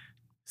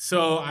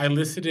 So I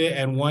listed it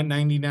at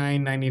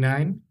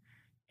 $199.99,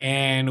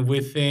 and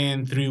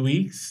within 3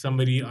 weeks,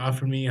 somebody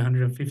offered me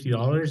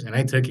 $150, and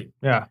I took it.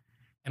 Yeah.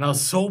 And I was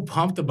so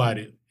pumped about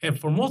it, and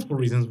for multiple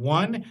reasons.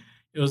 One,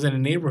 it was in a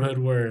neighborhood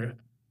where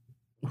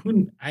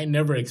I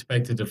never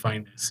expected to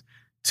find this.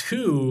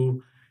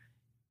 Two,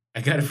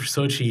 I got it for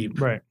so cheap.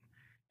 Right.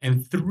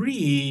 And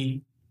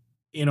three,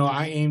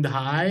 I aimed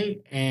high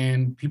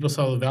and people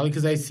saw the value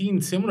because I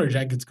seen similar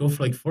jackets go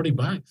for like $40.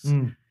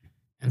 Mm.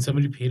 And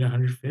somebody paid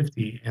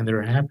 $150 and they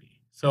were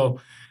happy. So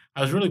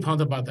I was really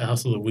pumped about the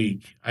hustle of the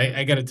week.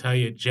 I got to tell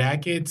you,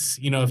 jackets,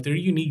 if they're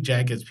unique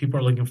jackets, people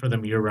are looking for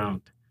them year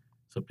round.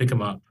 So pick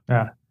them up.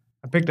 Yeah.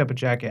 I picked up a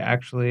jacket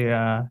actually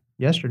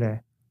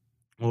yesterday.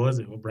 What was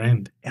it? What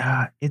brand?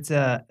 Yeah, it's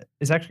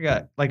actually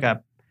got like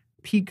a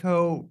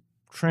Pico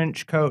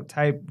trench coat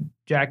type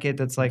jacket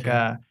that's like Okay.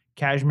 a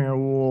cashmere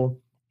wool,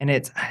 and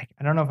I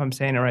don't know if I'm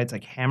saying it right. It's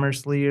like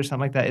Hammersley or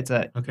something like that. It's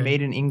a Okay.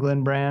 made in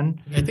England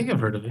brand. I think I've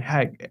heard of it.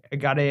 I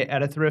got it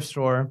at a thrift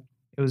store.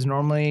 It was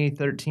normally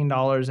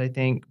 $13, I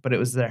think, but it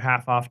was their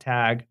half off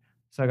tag,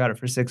 so I got it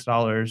for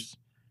 $6,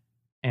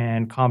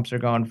 and comps are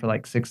going for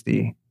like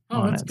 60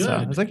 Oh, on that's it. So I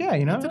good. was like,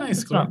 yeah, That's a nice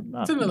it's score.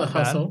 not It's another not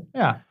bad. hustle.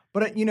 Yeah,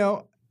 but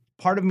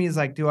part of me is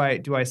like, do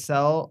I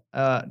sell?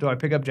 Do I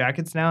pick up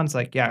jackets now? And it's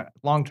like, yeah,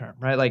 long term,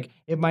 right? Like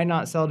it might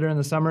not sell during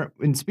the summer.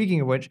 And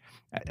speaking of which,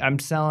 I'm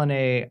selling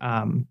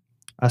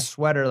a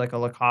sweater like a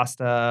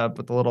Lacosta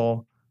with the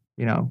little,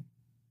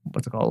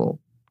 what's it called, a little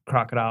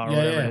crocodile or Yeah,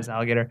 whatever it yeah. is,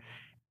 alligator.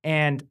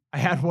 And I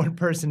had one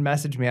person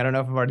message me. I don't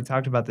know if I've already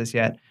talked about this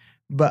yet,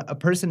 but a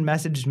person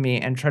messaged me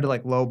and tried to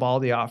like lowball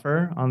the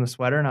offer on the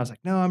sweater. And I was like,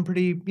 no, I'm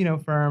pretty,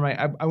 firm.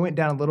 I went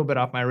down a little bit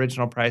off my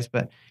original price,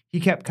 but he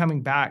kept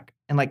coming back.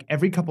 And like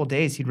every couple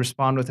days he'd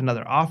respond with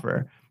another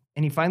offer.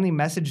 And he finally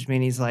messaged me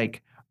and he's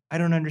like, I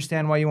don't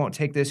understand why you won't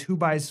take this. Who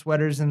buys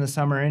sweaters in the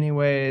summer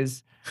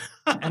anyways?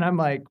 And I'm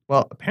like,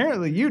 well,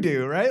 apparently you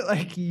do, right?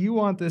 Like you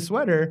want this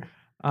sweater.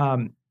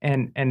 And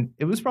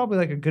it was probably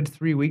like a good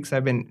 3 weeks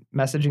I've been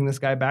messaging this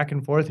guy back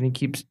and forth, and he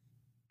keeps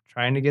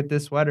trying to get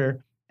this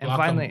sweater. And Block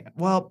 'em. finally,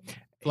 well,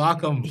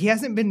 Block 'em. he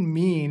hasn't been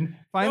mean.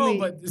 Finally, No,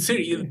 but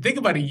seriously, think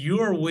about it. You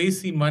are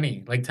wasting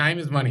money. Like time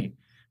is money.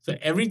 So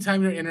every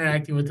time you're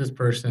interacting with this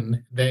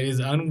person that is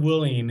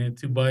unwilling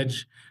to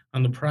budge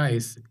on the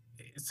price,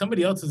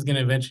 somebody else is going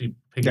to eventually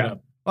pick it Yeah.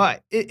 up. well,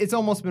 it's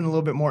almost been a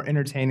little bit more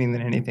entertaining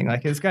than anything.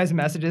 Like this guy's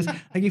messages,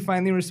 like he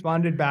finally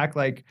responded back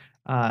like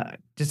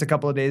just a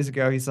couple of days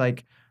ago. He's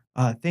like,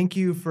 thank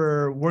you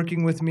for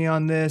working with me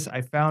on this.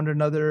 I found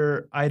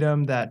another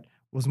item that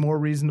was more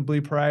reasonably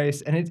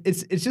priced. And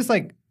it's just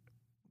like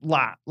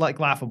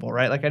laughable,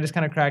 right? Like I just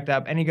kind of cracked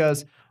up, and he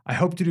goes, "I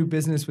hope to do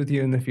business with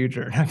you in the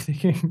future." And I'm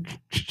thinking,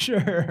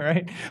 sure,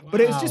 right?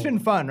 But it's just Wow. been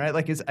fun, right?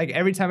 Like it's like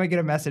every time I get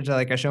a message,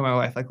 I show my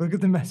wife, like, look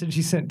at the message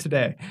he sent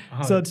today.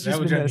 Oh, So it's that just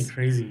would been drive me this.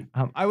 crazy.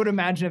 I would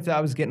imagine if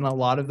I was getting a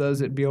lot of those,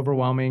 it'd be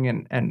overwhelming,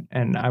 and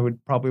I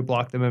would probably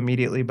block them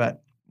immediately.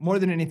 But more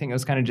than anything, it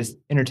was kind of just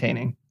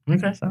entertaining.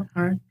 Okay. So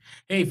All right.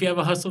 Hey, if you have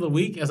a hustle of the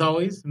week, as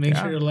always, make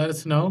Yeah. sure to let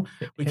us know.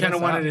 We hit kind of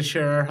us wanted up. to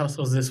share our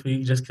hustles this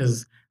week just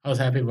because I was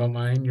happy about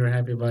mine. You're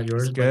happy about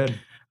yours. It's good.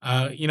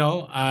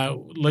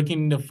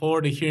 Looking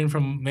forward to hearing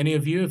from many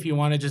of you. If you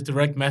want to just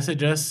direct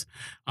message us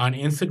on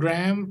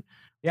Instagram.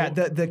 Yeah,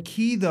 the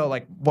key though,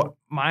 like what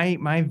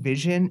my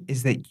vision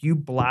is that you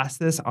blast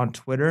this on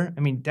Twitter. I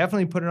mean,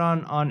 definitely put it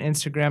on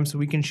Instagram so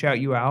we can shout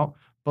you out.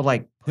 But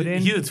like put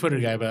in, He's a Twitter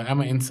guy, but I'm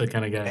an Insta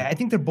kind of guy. I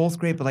think they're both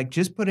great, but like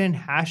just put in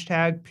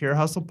hashtag Pure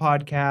Hustle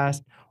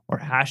Podcast or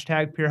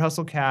hashtag Pure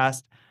Hustle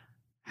Cast,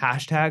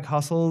 hashtag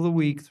Hustle of the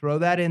Week. Throw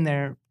that in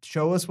there.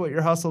 Show us what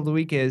your hustle of the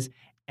week is.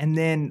 and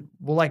then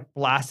we'll like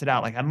blast it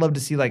out. Like I'd love to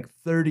see like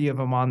 30 of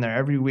them on there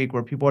every week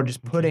where people are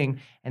just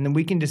putting, and then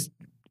we can just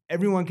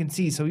everyone can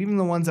see. So even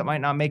the ones that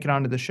might not make it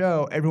onto the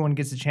show, everyone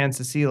gets a chance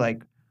to see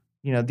like,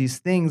 these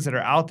things that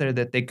are out there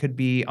that they could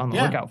be on the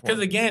lookout for. Because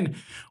again,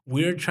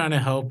 we're trying to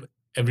help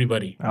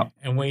everybody,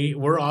 and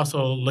we're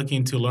also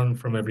looking to learn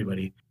from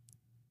everybody.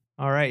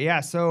 All right, yeah.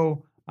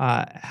 So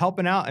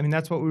helping out, I mean,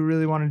 that's what we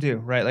really want to do,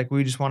 right? Like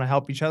we just want to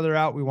help each other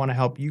out. We want to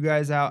help you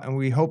guys out, and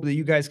we hope that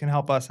you guys can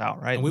help us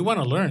out, right? And we want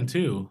to learn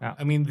too. Yeah.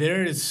 I mean,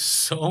 there is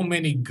so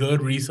many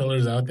good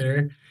resellers out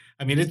there.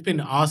 I mean, it's been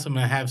awesome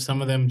to have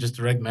some of them just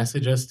direct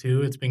message us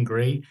too. It's been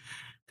great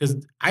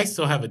because I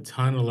still have a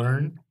ton to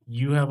learn.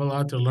 You have a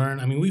lot to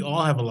learn. I mean, we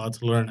all have a lot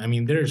to learn. I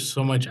mean, there's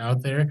so much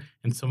out there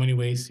and so many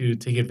ways to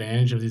take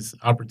advantage of this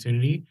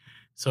opportunity.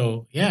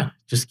 So yeah,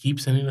 just keep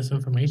sending us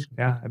information.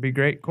 Yeah, that'd be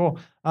great. Cool.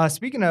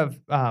 Speaking of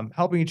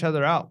helping each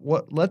other out,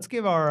 let's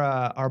give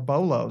our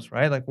bolos,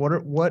 right? Like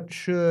what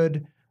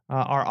should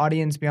our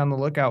audience be on the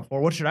lookout for?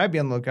 What should I be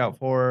on the lookout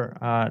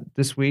for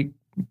this week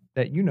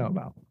that you know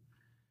about?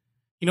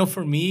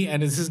 For me,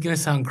 and this is gonna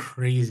sound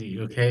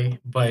crazy, okay,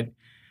 but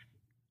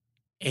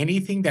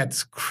anything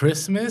that's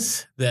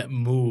Christmas that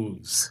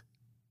moves.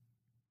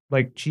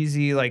 Like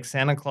cheesy, like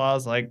Santa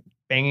Claus, like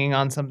banging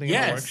on something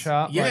in the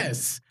workshop?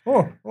 Yes.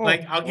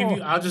 Like,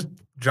 I'll just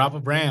drop a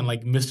brand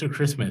like Mr.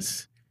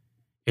 Christmas.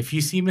 If you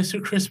see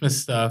Mr.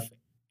 Christmas stuff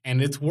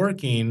and it's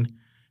working,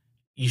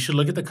 you should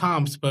look at the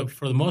comps, but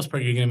for the most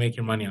part, you're going to make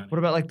your money on it. What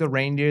about like the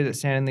reindeer that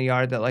stand in the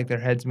yard that like their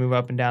heads move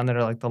up and down that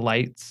are like the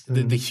lights?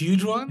 The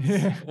huge ones?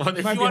 Yeah. Well,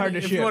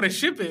 if you want to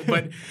ship it,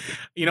 but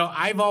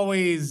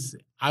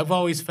I've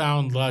always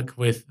found luck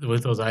with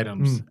those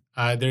items.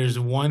 There's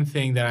one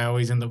thing that I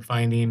always end up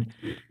finding.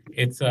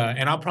 It's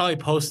and I'll probably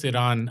post it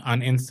on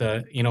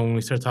Insta, when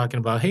we start talking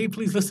about, hey,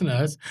 please listen to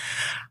us.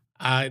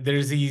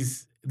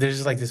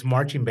 There's like this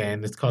marching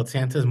band. It's called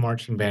Santa's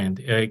Marching Band.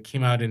 It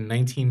came out in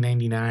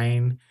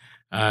 1999.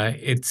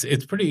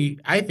 It's pretty,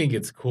 I think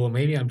it's cool.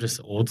 Maybe I'm just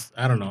old.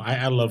 I don't know.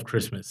 I love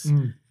Christmas.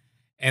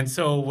 And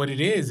so what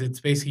it is,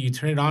 it's basically you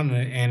turn it on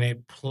and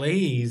it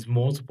plays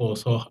multiple.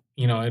 So,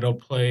 it'll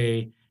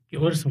play,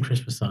 what are some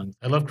Christmas songs?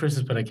 I love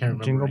Christmas, but I can't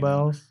remember. Jingle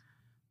Bells.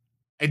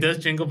 It does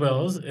Jingle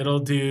Bells. It'll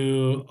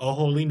do Oh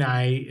Holy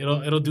Night.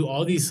 It'll do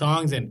all these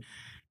songs and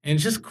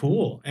it's just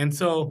cool. And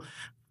so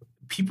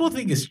people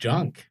think it's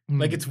junk.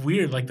 Like it's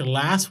weird. Like the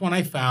last one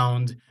I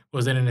found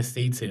was at an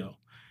estate sale.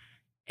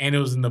 And it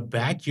was in the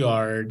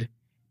backyard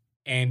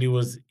and it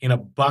was in a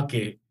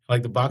bucket.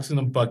 Like the box in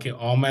a bucket,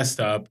 all messed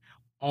up,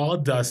 all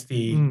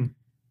dusty.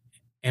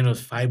 And it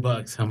was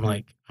 $5. I'm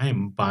like, I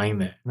am buying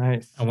that.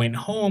 Nice. I went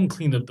home,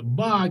 cleaned up the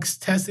box,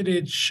 tested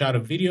it, shot a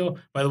video.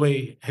 By the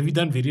way, have you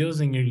done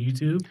videos in your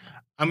YouTube?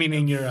 I mean,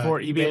 in your for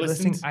eBay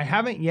listings? I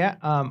haven't yet.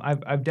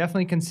 I've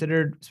definitely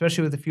considered,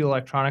 especially with a few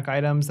electronic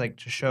items, like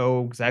to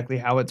show exactly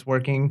how it's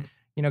working.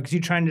 Because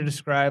you're trying to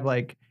describe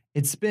like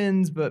it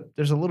spins, but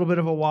there's a little bit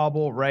of a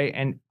wobble, right?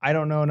 And I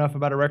don't know enough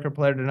about a record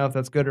player to know if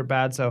that's good or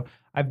bad. So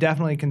I've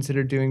definitely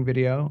considered doing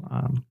video.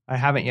 I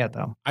haven't yet,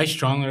 though. I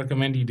strongly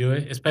recommend you do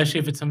it, especially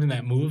if it's something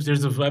that moves.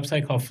 There's a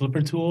website called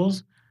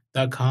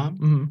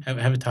flippertools.com. Have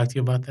I talked to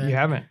you about that? You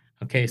haven't.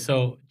 Okay,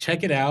 so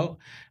check it out.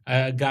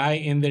 A guy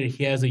in there,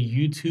 he has a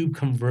YouTube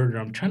converter.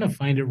 I'm trying to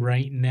find it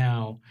right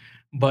now,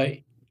 but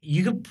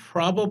you could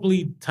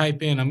probably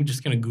type in, I'm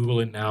just going to Google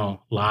it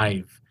now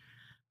live.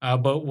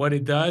 But what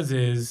it does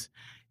is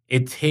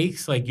it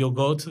takes, like, you'll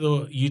go to the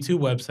YouTube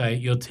website,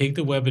 you'll take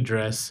the web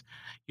address,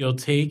 you'll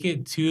take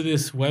it to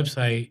this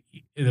website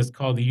that's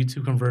called the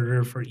YouTube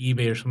converter for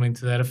eBay or something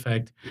to that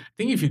effect. I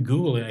think if you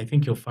Google it, I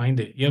think you'll find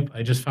it. Yep,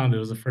 I just found it.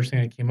 It was the first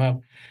thing that came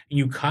up. And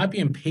you copy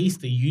and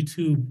paste the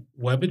YouTube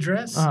web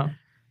address.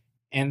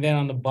 And then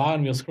on the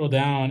bottom, you'll scroll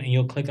down and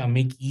you'll click on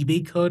Make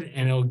eBay Code,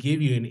 and it'll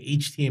give you an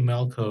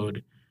HTML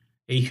code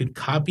that you could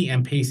copy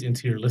and paste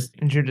into your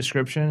listing. Into your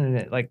description, and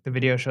it, like the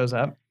video shows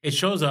up? It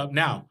shows up.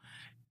 Now,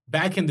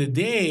 back in the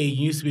day,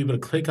 you used to be able to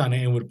click on it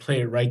and it would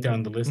play it right there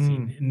on the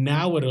listing.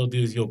 Now what it'll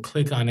do is you'll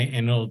click on it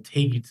and it'll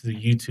take you to the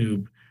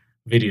YouTube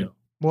video.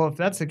 Well, if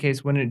that's the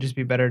case, wouldn't it just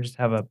be better just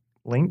to have a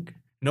link?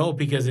 No,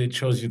 because it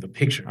shows you the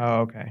picture.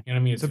 Oh, okay. You know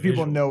what I mean? So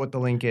people know what the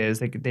link is.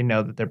 They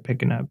know that they're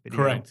picking up video.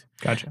 Correct.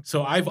 Gotcha.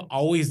 So I've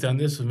always done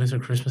this with Mr.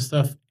 Christmas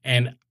stuff,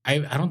 and I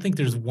don't think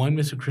there's one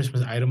Mr.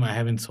 Christmas item I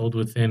haven't sold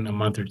within a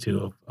month or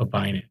two of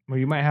buying it. Well,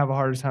 you might have a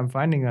harder time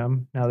finding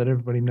them now that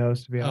everybody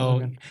knows to be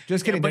out.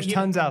 Just kidding. There's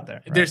tons out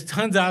there. Right? There's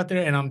tons out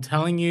there, and I'm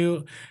telling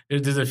you,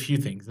 there's a few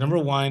things. Number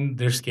one,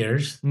 they're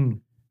scarce,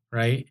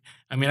 right?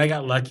 I mean, I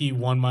got lucky.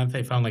 1 month,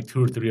 I found like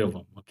 2 or 3 of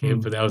them. Okay,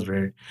 but that was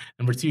rare.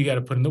 Number two, you got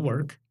to put in the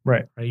work.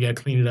 Right. You got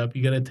to clean it up.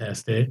 You got to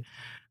test it.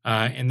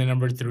 And then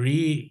number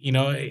three,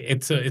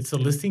 it's a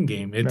listing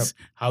game. It's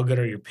how good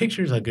are your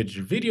pictures? How good is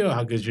your video?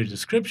 How good is your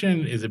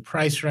description? Is it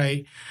priced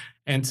right?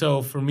 And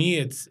so for me,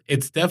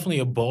 it's definitely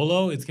a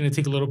bolo. It's going to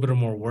take a little bit of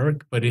more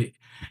work, but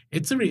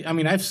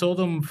I've sold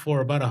them for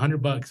about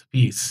 $100 a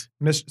piece.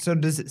 So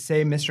does it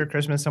say Mr.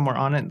 Christmas somewhere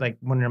on it? Like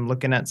when I'm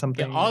looking at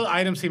something? Yeah, all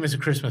items say Mr.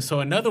 Christmas.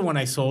 So another one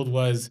I sold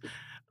was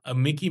a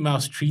Mickey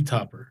Mouse tree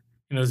topper.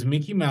 and it was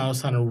Mickey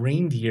Mouse on a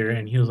reindeer,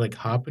 and he was like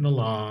hopping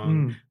along,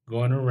 Mm,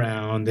 going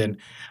around. And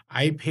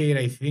I paid,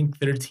 I think,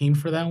 13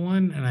 for that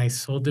one, and I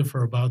sold it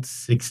for about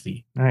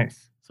 60.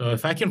 nice. So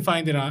if I can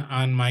find it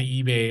on my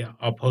eBay,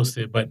 I'll post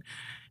it. But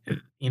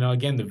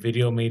again, the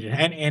video made it,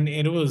 and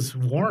it was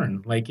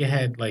worn. Like it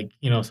had like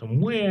some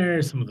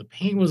wear, some of the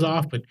paint was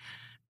off, but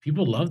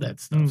people love that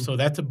stuff. Mm, So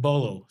that's a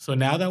bolo. So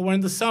now that we're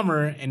in the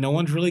summer and no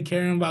one's really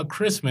caring about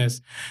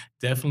Christmas,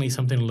 definitely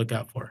something to look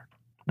out for.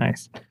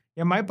 nice.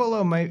 Yeah, my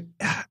bolo might.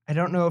 I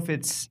don't know if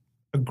it's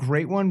a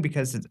great one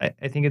because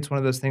I think it's one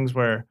of those things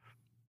where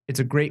it's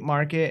a great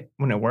market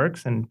when it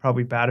works and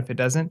probably bad if it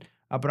doesn't.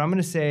 But I'm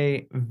going to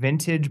say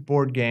vintage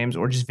board games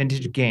or just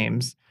vintage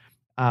games.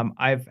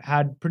 I've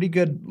had pretty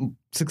good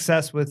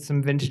success with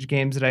some vintage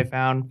games that I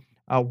found.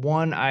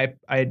 One I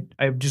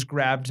just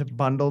grabbed to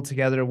bundle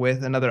together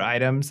with another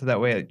item so that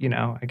way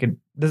I could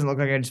doesn't look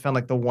like I just found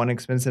like the one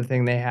expensive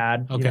thing they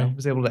had. Okay.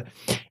 Was able to,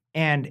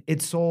 and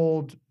it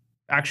sold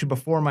actually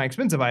before my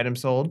expensive item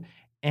sold,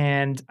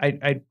 and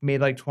I made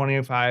like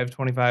 25,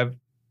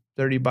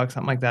 $30,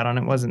 something like that on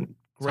it. It wasn't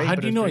So great, how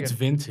but do it you was know pretty it's good.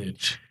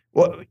 vintage?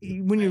 Well,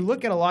 when you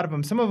look at a lot of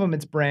them, some of them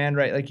it's brand,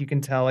 right? Like you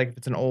can tell like if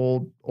it's an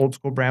old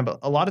school brand, but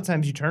a lot of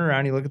times you turn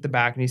around, you look at the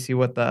back and you see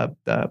what the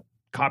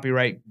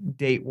copyright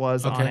date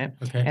was on Okay. it.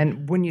 Okay.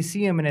 And when you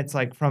see them and it's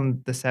like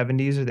from the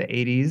 70s or the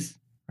 80s,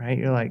 right?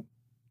 You're like,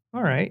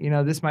 all right,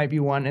 this might be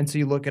one. And so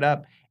you look it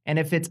up. And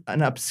if it's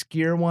an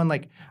obscure one,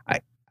 like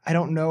I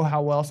don't know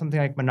how well something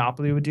like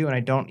Monopoly would do, and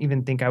I don't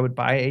even think I would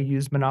buy a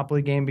used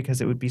Monopoly game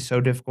because it would be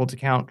so difficult to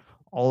count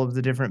all of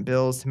the different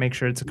bills to make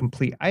sure it's a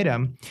complete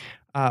item.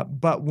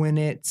 But when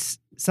it's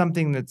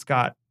something that's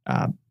got,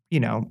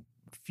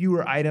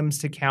 fewer items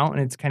to count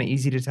and it's kind of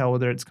easy to tell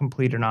whether it's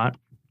complete or not,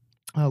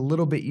 a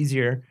little bit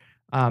easier.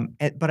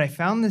 But I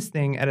found this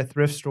thing at a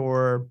thrift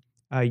store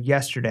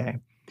yesterday,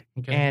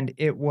 Okay. and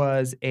it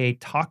was a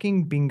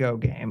talking bingo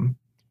game.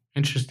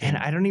 And Interesting.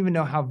 I don't even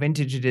know how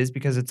vintage it is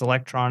because it's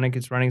electronic,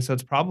 it's running, so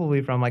it's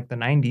probably from like the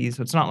 90s.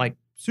 So it's not like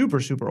super,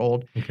 super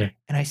old. Okay.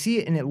 And I see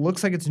it and it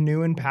looks like it's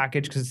new in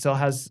package because it still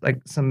has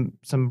like some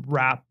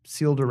wrap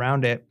sealed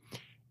around it.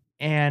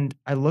 And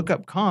I look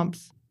up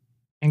comps,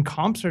 and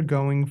comps are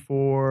going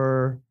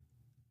for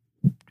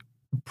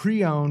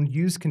pre-owned,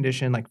 used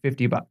condition, like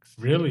 $50.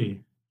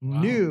 Really?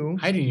 Wow. New,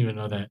 I didn't even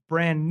know that.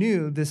 brand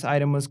new, this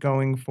item was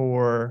going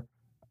for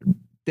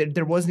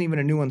there wasn't even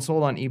a new one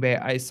sold on eBay.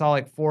 I saw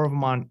like 4 of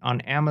them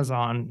on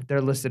Amazon.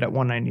 They're listed at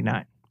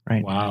 199,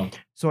 right? Wow.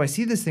 So I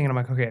see this thing and I'm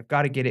like, okay, I've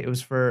got to get it. It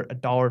was for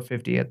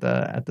 $1.50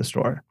 at the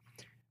store.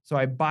 So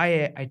I buy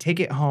it, I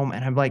take it home,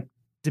 and I'm like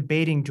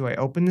debating, do I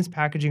open this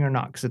packaging or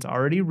not? Because it's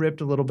already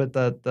ripped a little bit,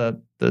 the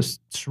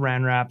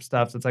saran wrap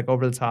stuff that's like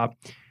over the top,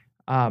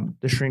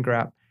 the shrink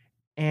wrap.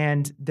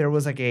 And there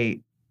was like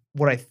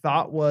what I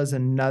thought was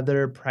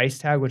another price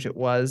tag, which it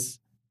was,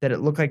 that it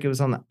looked like it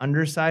was on the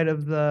underside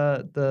of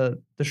the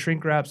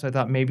shrink wrap. So I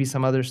thought maybe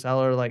some other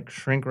seller like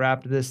shrink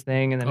wrapped this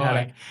thing and then Oh, had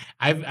a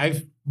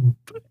I've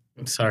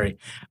I'm sorry.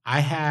 I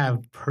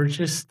have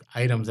purchased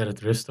items at a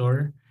thrift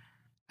store.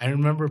 I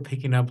remember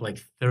picking up like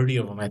 30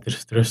 of them at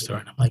this thrift store,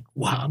 and I'm like,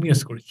 wow, I'm gonna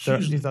score you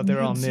hugely thought they new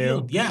were all and new.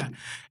 sealed. Yeah.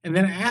 And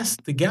then I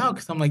asked the gal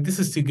because I'm like, this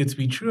is too good to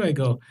be true. I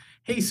go,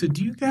 hey, so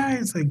do you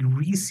guys like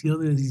reseal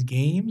these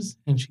games?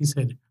 And she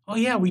said, oh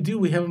yeah, we do.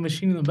 We have a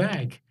machine in the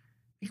back.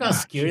 Think how Ah,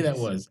 scary that jeez.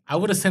 was. I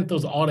would have sent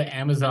those all to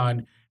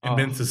Amazon and Oh,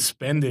 then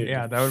suspended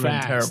yeah, that would have been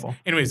fast. terrible.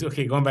 Anyways,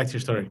 okay, going back to your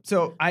story.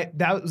 So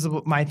that was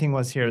what my thing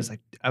was here is like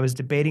I was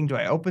debating, do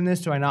I open this?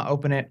 Do I not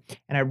open it?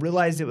 And I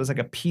realized it was like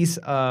a piece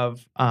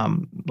of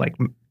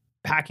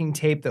packing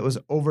tape that was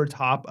over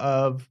top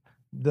of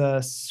the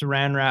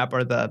saran wrap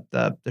or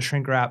the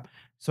shrink wrap.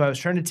 So I was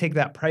trying to take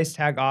that price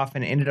tag off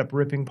and it ended up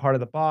ripping part of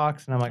the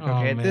box. And I'm like, Oh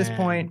okay, at this man.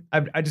 point,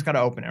 I just got to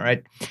open it,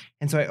 right?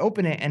 And so I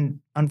open it, and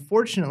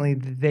unfortunately,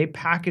 they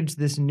packaged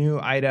this new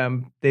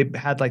item. They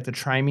had like the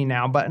 "Try Me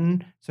Now"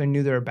 button, so I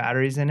knew there were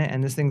batteries in it.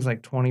 And this thing's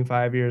like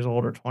 25 years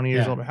old or 20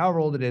 years Yeah. old or however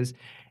old it is.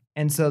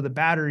 And so the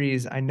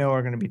batteries I know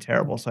are going to be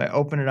terrible. So I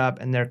open it up,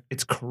 and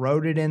it's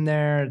corroded in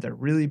there. They're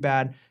really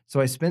bad. So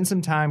I spent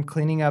some time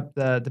cleaning up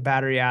the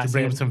battery To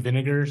bring up acid. some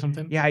vinegar or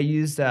something? Yeah, I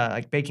used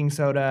like baking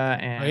soda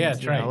Oh yeah,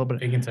 and try a little bit.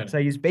 baking So soda.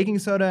 I used baking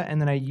soda, and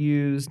then I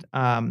used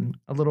a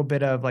little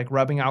bit of like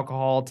rubbing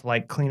alcohol to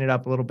like clean it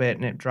up a little bit,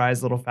 and it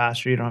dries a little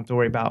faster. You don't have to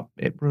worry about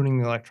it ruining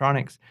the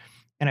electronics.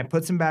 And I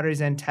put some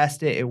batteries in,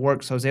 test it, it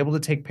works. So I was able to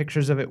take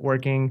pictures of it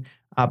working.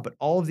 But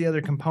all of the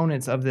other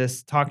components of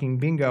this talking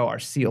bingo are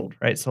sealed,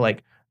 right? So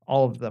like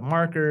all of the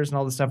markers and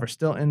all the stuff are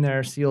still in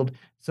there, sealed.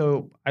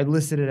 So I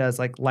listed it as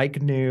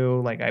like new.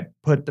 Like I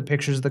put the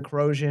pictures of the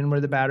corrosion where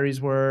the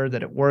batteries were,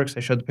 that it works. I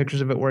showed the pictures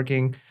of it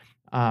working.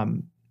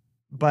 Um,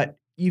 but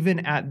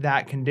even at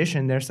that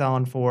condition, they're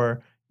selling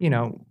for,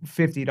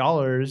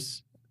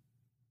 $50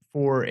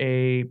 for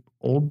a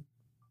old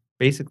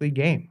basically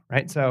game,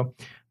 right? So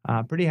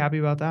pretty happy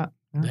about that.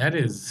 Yeah. That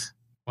is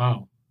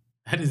wow.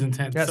 That is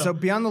intense. Yeah, So so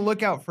be on the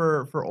lookout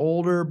for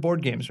older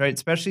board games, right?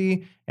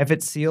 Especially if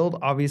it's sealed.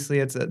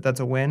 Obviously, that's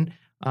a win.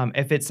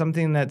 If it's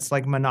something that's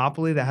like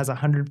Monopoly that has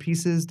 100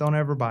 pieces, don't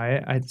ever buy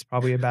it. It's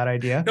probably a bad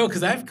idea. No,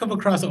 because I've come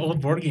across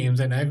old board games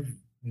and I've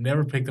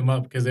never picked them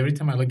up because every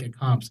time I look at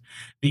comps,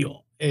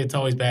 it's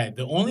always bad.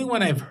 The only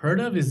one I've heard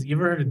of is, you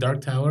ever heard of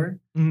Dark Tower?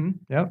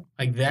 Yep.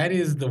 Like that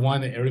is the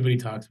one that everybody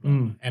talks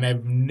about. And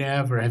I've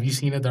never, have you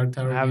seen a Dark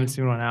Tower? I haven't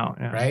seen one out.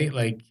 Yeah. Right?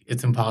 Like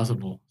it's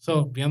impossible.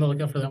 So be on the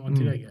lookout for that one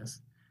too, I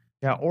guess.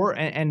 Yeah.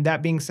 And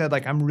that being said,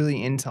 like I'm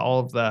really into all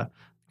of the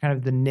kind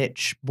of the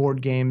niche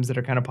board games that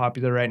are kind of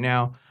popular right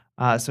now.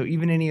 So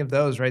even any of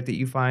those, right, that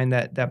you find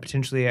that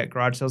potentially at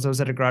garage sales. I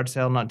was at a garage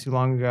sale not too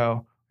long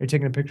ago. Are you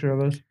taking a picture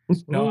of us?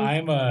 No,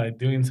 I'm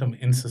doing some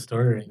Insta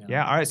story right now.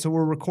 Yeah. All right. So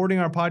we're recording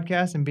our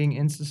podcast and being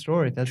Insta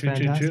story. That's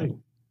fantastic. True.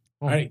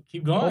 All right,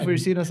 keep going. Hopefully you're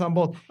seeing us on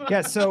both.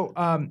 Yeah. So,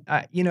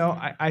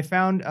 I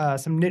found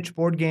some niche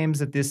board games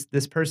that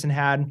this person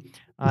had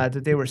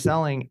that they were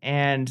selling,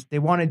 and they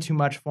wanted too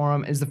much for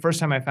them. Is the first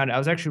time I found it. I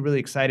was actually really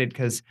excited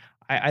because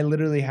I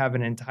literally have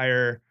an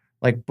entire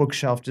like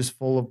bookshelf just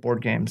full of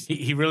board games.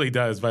 He really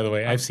does, by the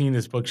way. I've seen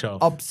this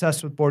bookshelf.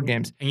 Obsessed with board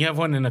games. And you have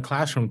one in a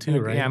classroom too,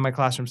 right? Yeah, in my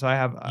classroom. So I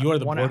have you are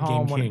the one board at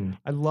home, game king.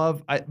 I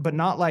love, but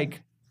not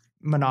like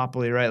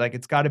Monopoly, right? Like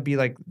it's got to be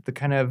like the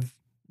kind of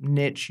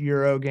niche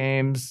Euro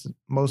games.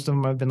 Most of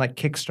them have been like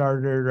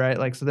Kickstarter, right?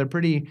 Like so they're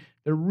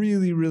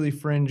really, really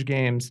fringe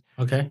games.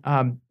 Okay.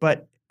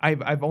 But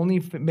I've only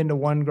been to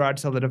one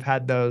garage sale that have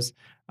had those.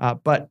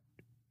 But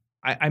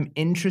I'm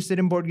interested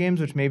in board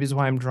games, which maybe is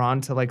why I'm drawn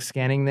to like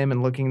scanning them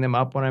and looking them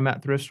up when I'm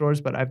at thrift stores.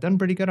 But I've done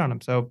pretty good on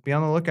them, so be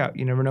on the lookout.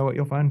 You never know what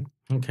you'll find.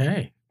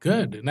 Okay,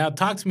 good. Now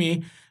talk to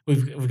me.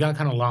 We've gone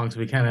kind of long,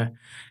 so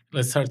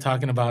let's start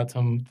talking about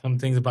some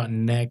things about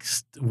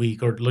next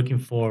week or looking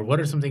forward. What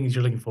are some things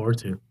you're looking forward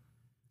to?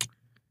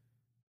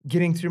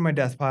 Getting through my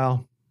death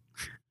pile.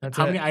 That's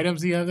How many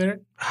items do you have there?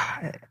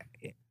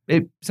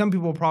 Some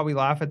people will probably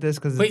laugh at this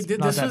because wait,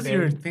 this was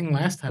your thing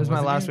last time. This was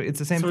my last week. It's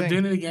the same thing. So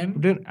we're doing it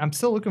again. I'm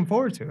still looking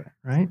forward to it.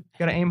 Right?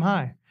 Got to aim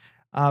high.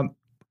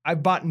 I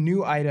bought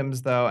new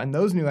items though, and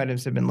those new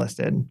items have been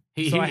listed.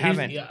 So I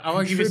haven't I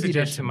want to give you a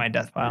suggestion to my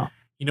death pile.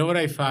 You know what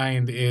I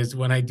find is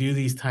when I do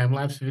these time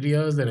lapse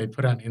videos that I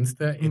put on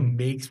Insta, it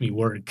makes me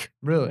work.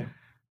 Really?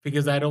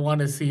 Because I don't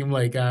want to seem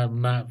like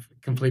I'm not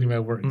completing my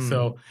work.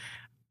 So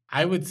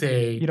I would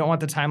say you don't want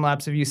the time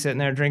lapse of you sitting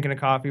there drinking a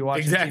coffee,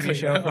 watching a TV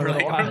show for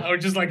a while. Or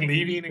just like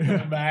leaving and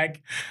coming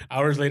back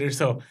hours later.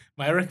 So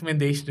my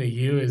recommendation to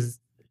you is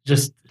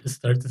just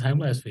start the time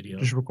lapse video.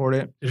 Just record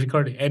it.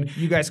 And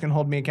you guys can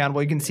hold me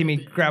accountable. You can see me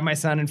grab my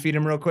son and feed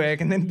him real quick,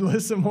 and then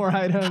list some more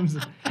items.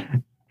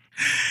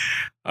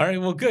 All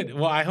right. Well, good.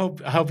 Well, I hope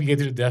you get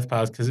through the death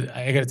piles because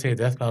I got to tell you,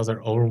 death piles are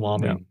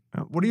overwhelming.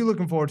 Yeah. What are you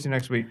looking forward to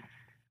next week?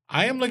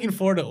 I am looking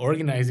forward to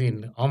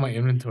organizing all my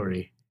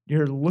inventory.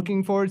 You're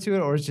looking forward to it,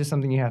 or it's just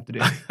something you have to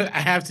do?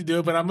 I have to do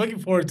it, but I'm looking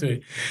forward to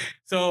it.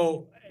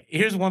 So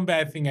here's one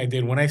bad thing I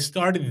did. When I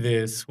started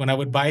this, when I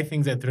would buy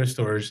things at thrift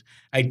stores,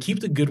 I'd keep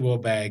the Goodwill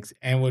bags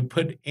and would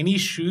put any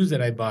shoes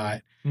that I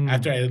bought,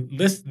 after I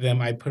listed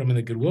them, I'd put them in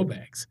the Goodwill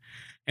bags.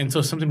 And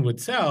so something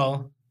would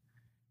sell,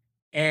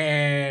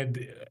 and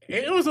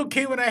it was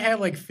okay when I had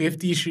like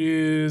 50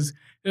 shoes.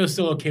 It was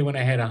still okay when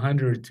I had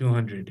 100,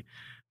 200.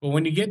 But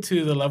when you get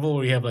to the level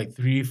where you have like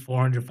 300,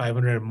 400,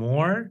 500 or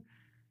more,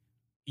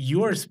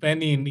 you are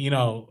spending,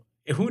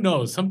 who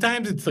knows?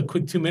 Sometimes it's a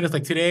quick 2 minutes.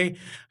 Like today,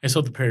 I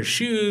sold a pair of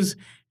shoes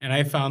and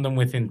I found them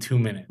within 2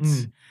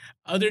 minutes.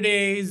 Other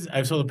days,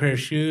 I've sold a pair of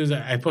shoes.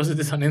 I posted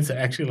this on Insta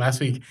actually last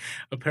week,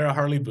 a pair of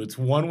Harley boots.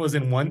 One was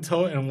in one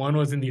tote and one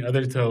was in the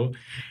other tote.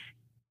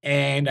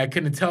 And I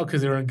couldn't tell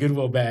because they were in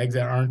Goodwill bags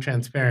that aren't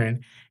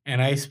transparent.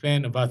 And I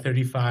spent about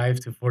 35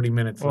 to 40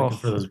 minutes looking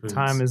for those boots.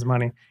 Time is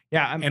money.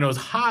 Yeah. And it was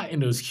hot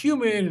and it was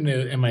humid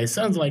and my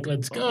son's like,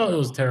 let's go. It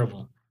was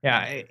terrible.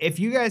 Yeah, if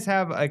you guys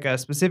have like a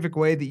specific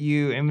way that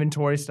you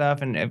inventory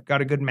stuff and have got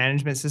a good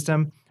management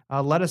system,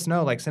 let us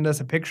know. Like send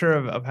us a picture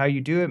of how you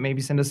do it. Maybe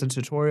send us a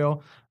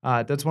tutorial.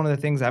 That's one of the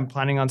things I'm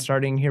planning on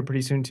starting here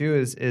pretty soon too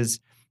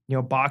is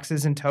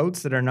boxes and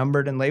totes that are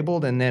numbered and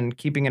labeled, and then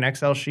keeping an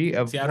Excel sheet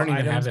of what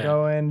items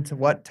go into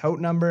what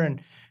tote number.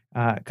 And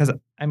because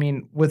I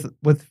mean,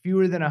 with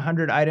fewer than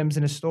 100 items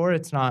in a store,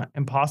 it's not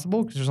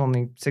impossible because there's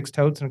only 6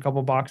 totes and a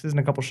couple boxes and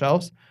a couple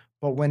shelves.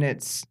 But when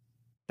it's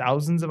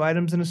thousands of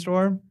items in a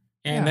store.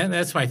 And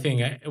that's my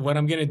thing. What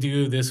I'm going to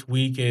do this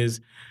week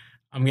is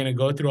I'm going to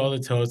go through all the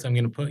totes. I'm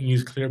going to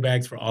use clear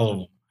bags for all of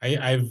them.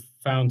 I've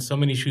found so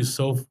many shoes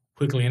so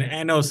quickly. And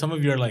I know some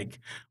of you are like,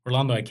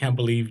 Orlando, I can't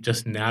believe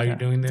just now you're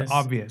doing this. It's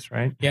obvious,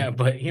 right? Yeah,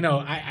 but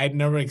I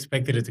never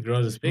expected it to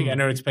grow this big. I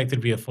never expected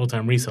to be a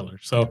full-time reseller.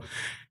 So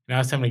now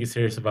it's time to get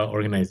serious about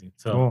organizing.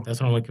 So that's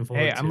what I'm looking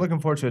forward to. Hey, I'm looking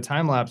forward to a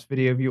time-lapse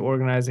video of you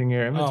organizing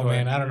your inventory. Oh,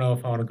 man, I don't know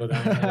if I want to go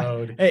down that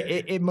road.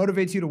 It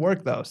motivates you to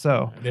work, though,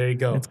 so. There you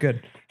go. It's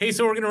good. Hey,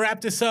 so we're going to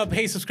wrap this up.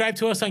 Hey, subscribe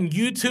to us on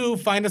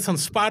YouTube. Find us on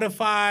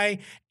Spotify,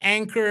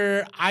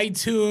 Anchor,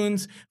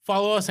 iTunes.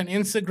 Follow us on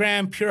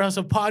Instagram, Pure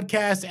Hustle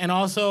Podcast, and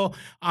also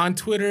on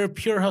Twitter,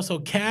 Pure Hustle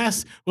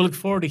Cast. We look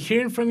forward to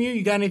hearing from you.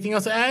 You got anything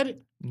else to add?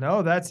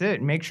 No, that's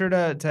it. Make sure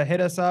to hit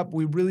us up.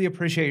 We really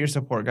appreciate your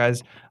support,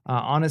 guys.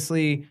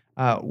 Honestly,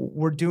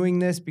 we're doing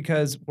this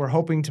because we're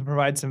hoping to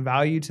provide some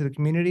value to the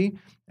community.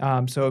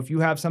 So if you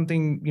have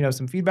something,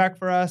 some feedback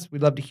for us,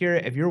 we'd love to hear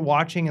it. If you're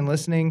watching and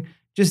listening,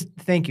 just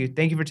thank you.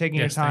 Thank you for taking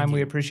your Yes, thank time. We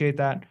you. appreciate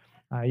that.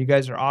 You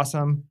guys are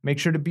awesome. Make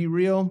sure to be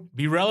real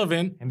Be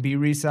relevant. and be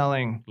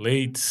reselling.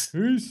 Late.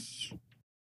 Peace.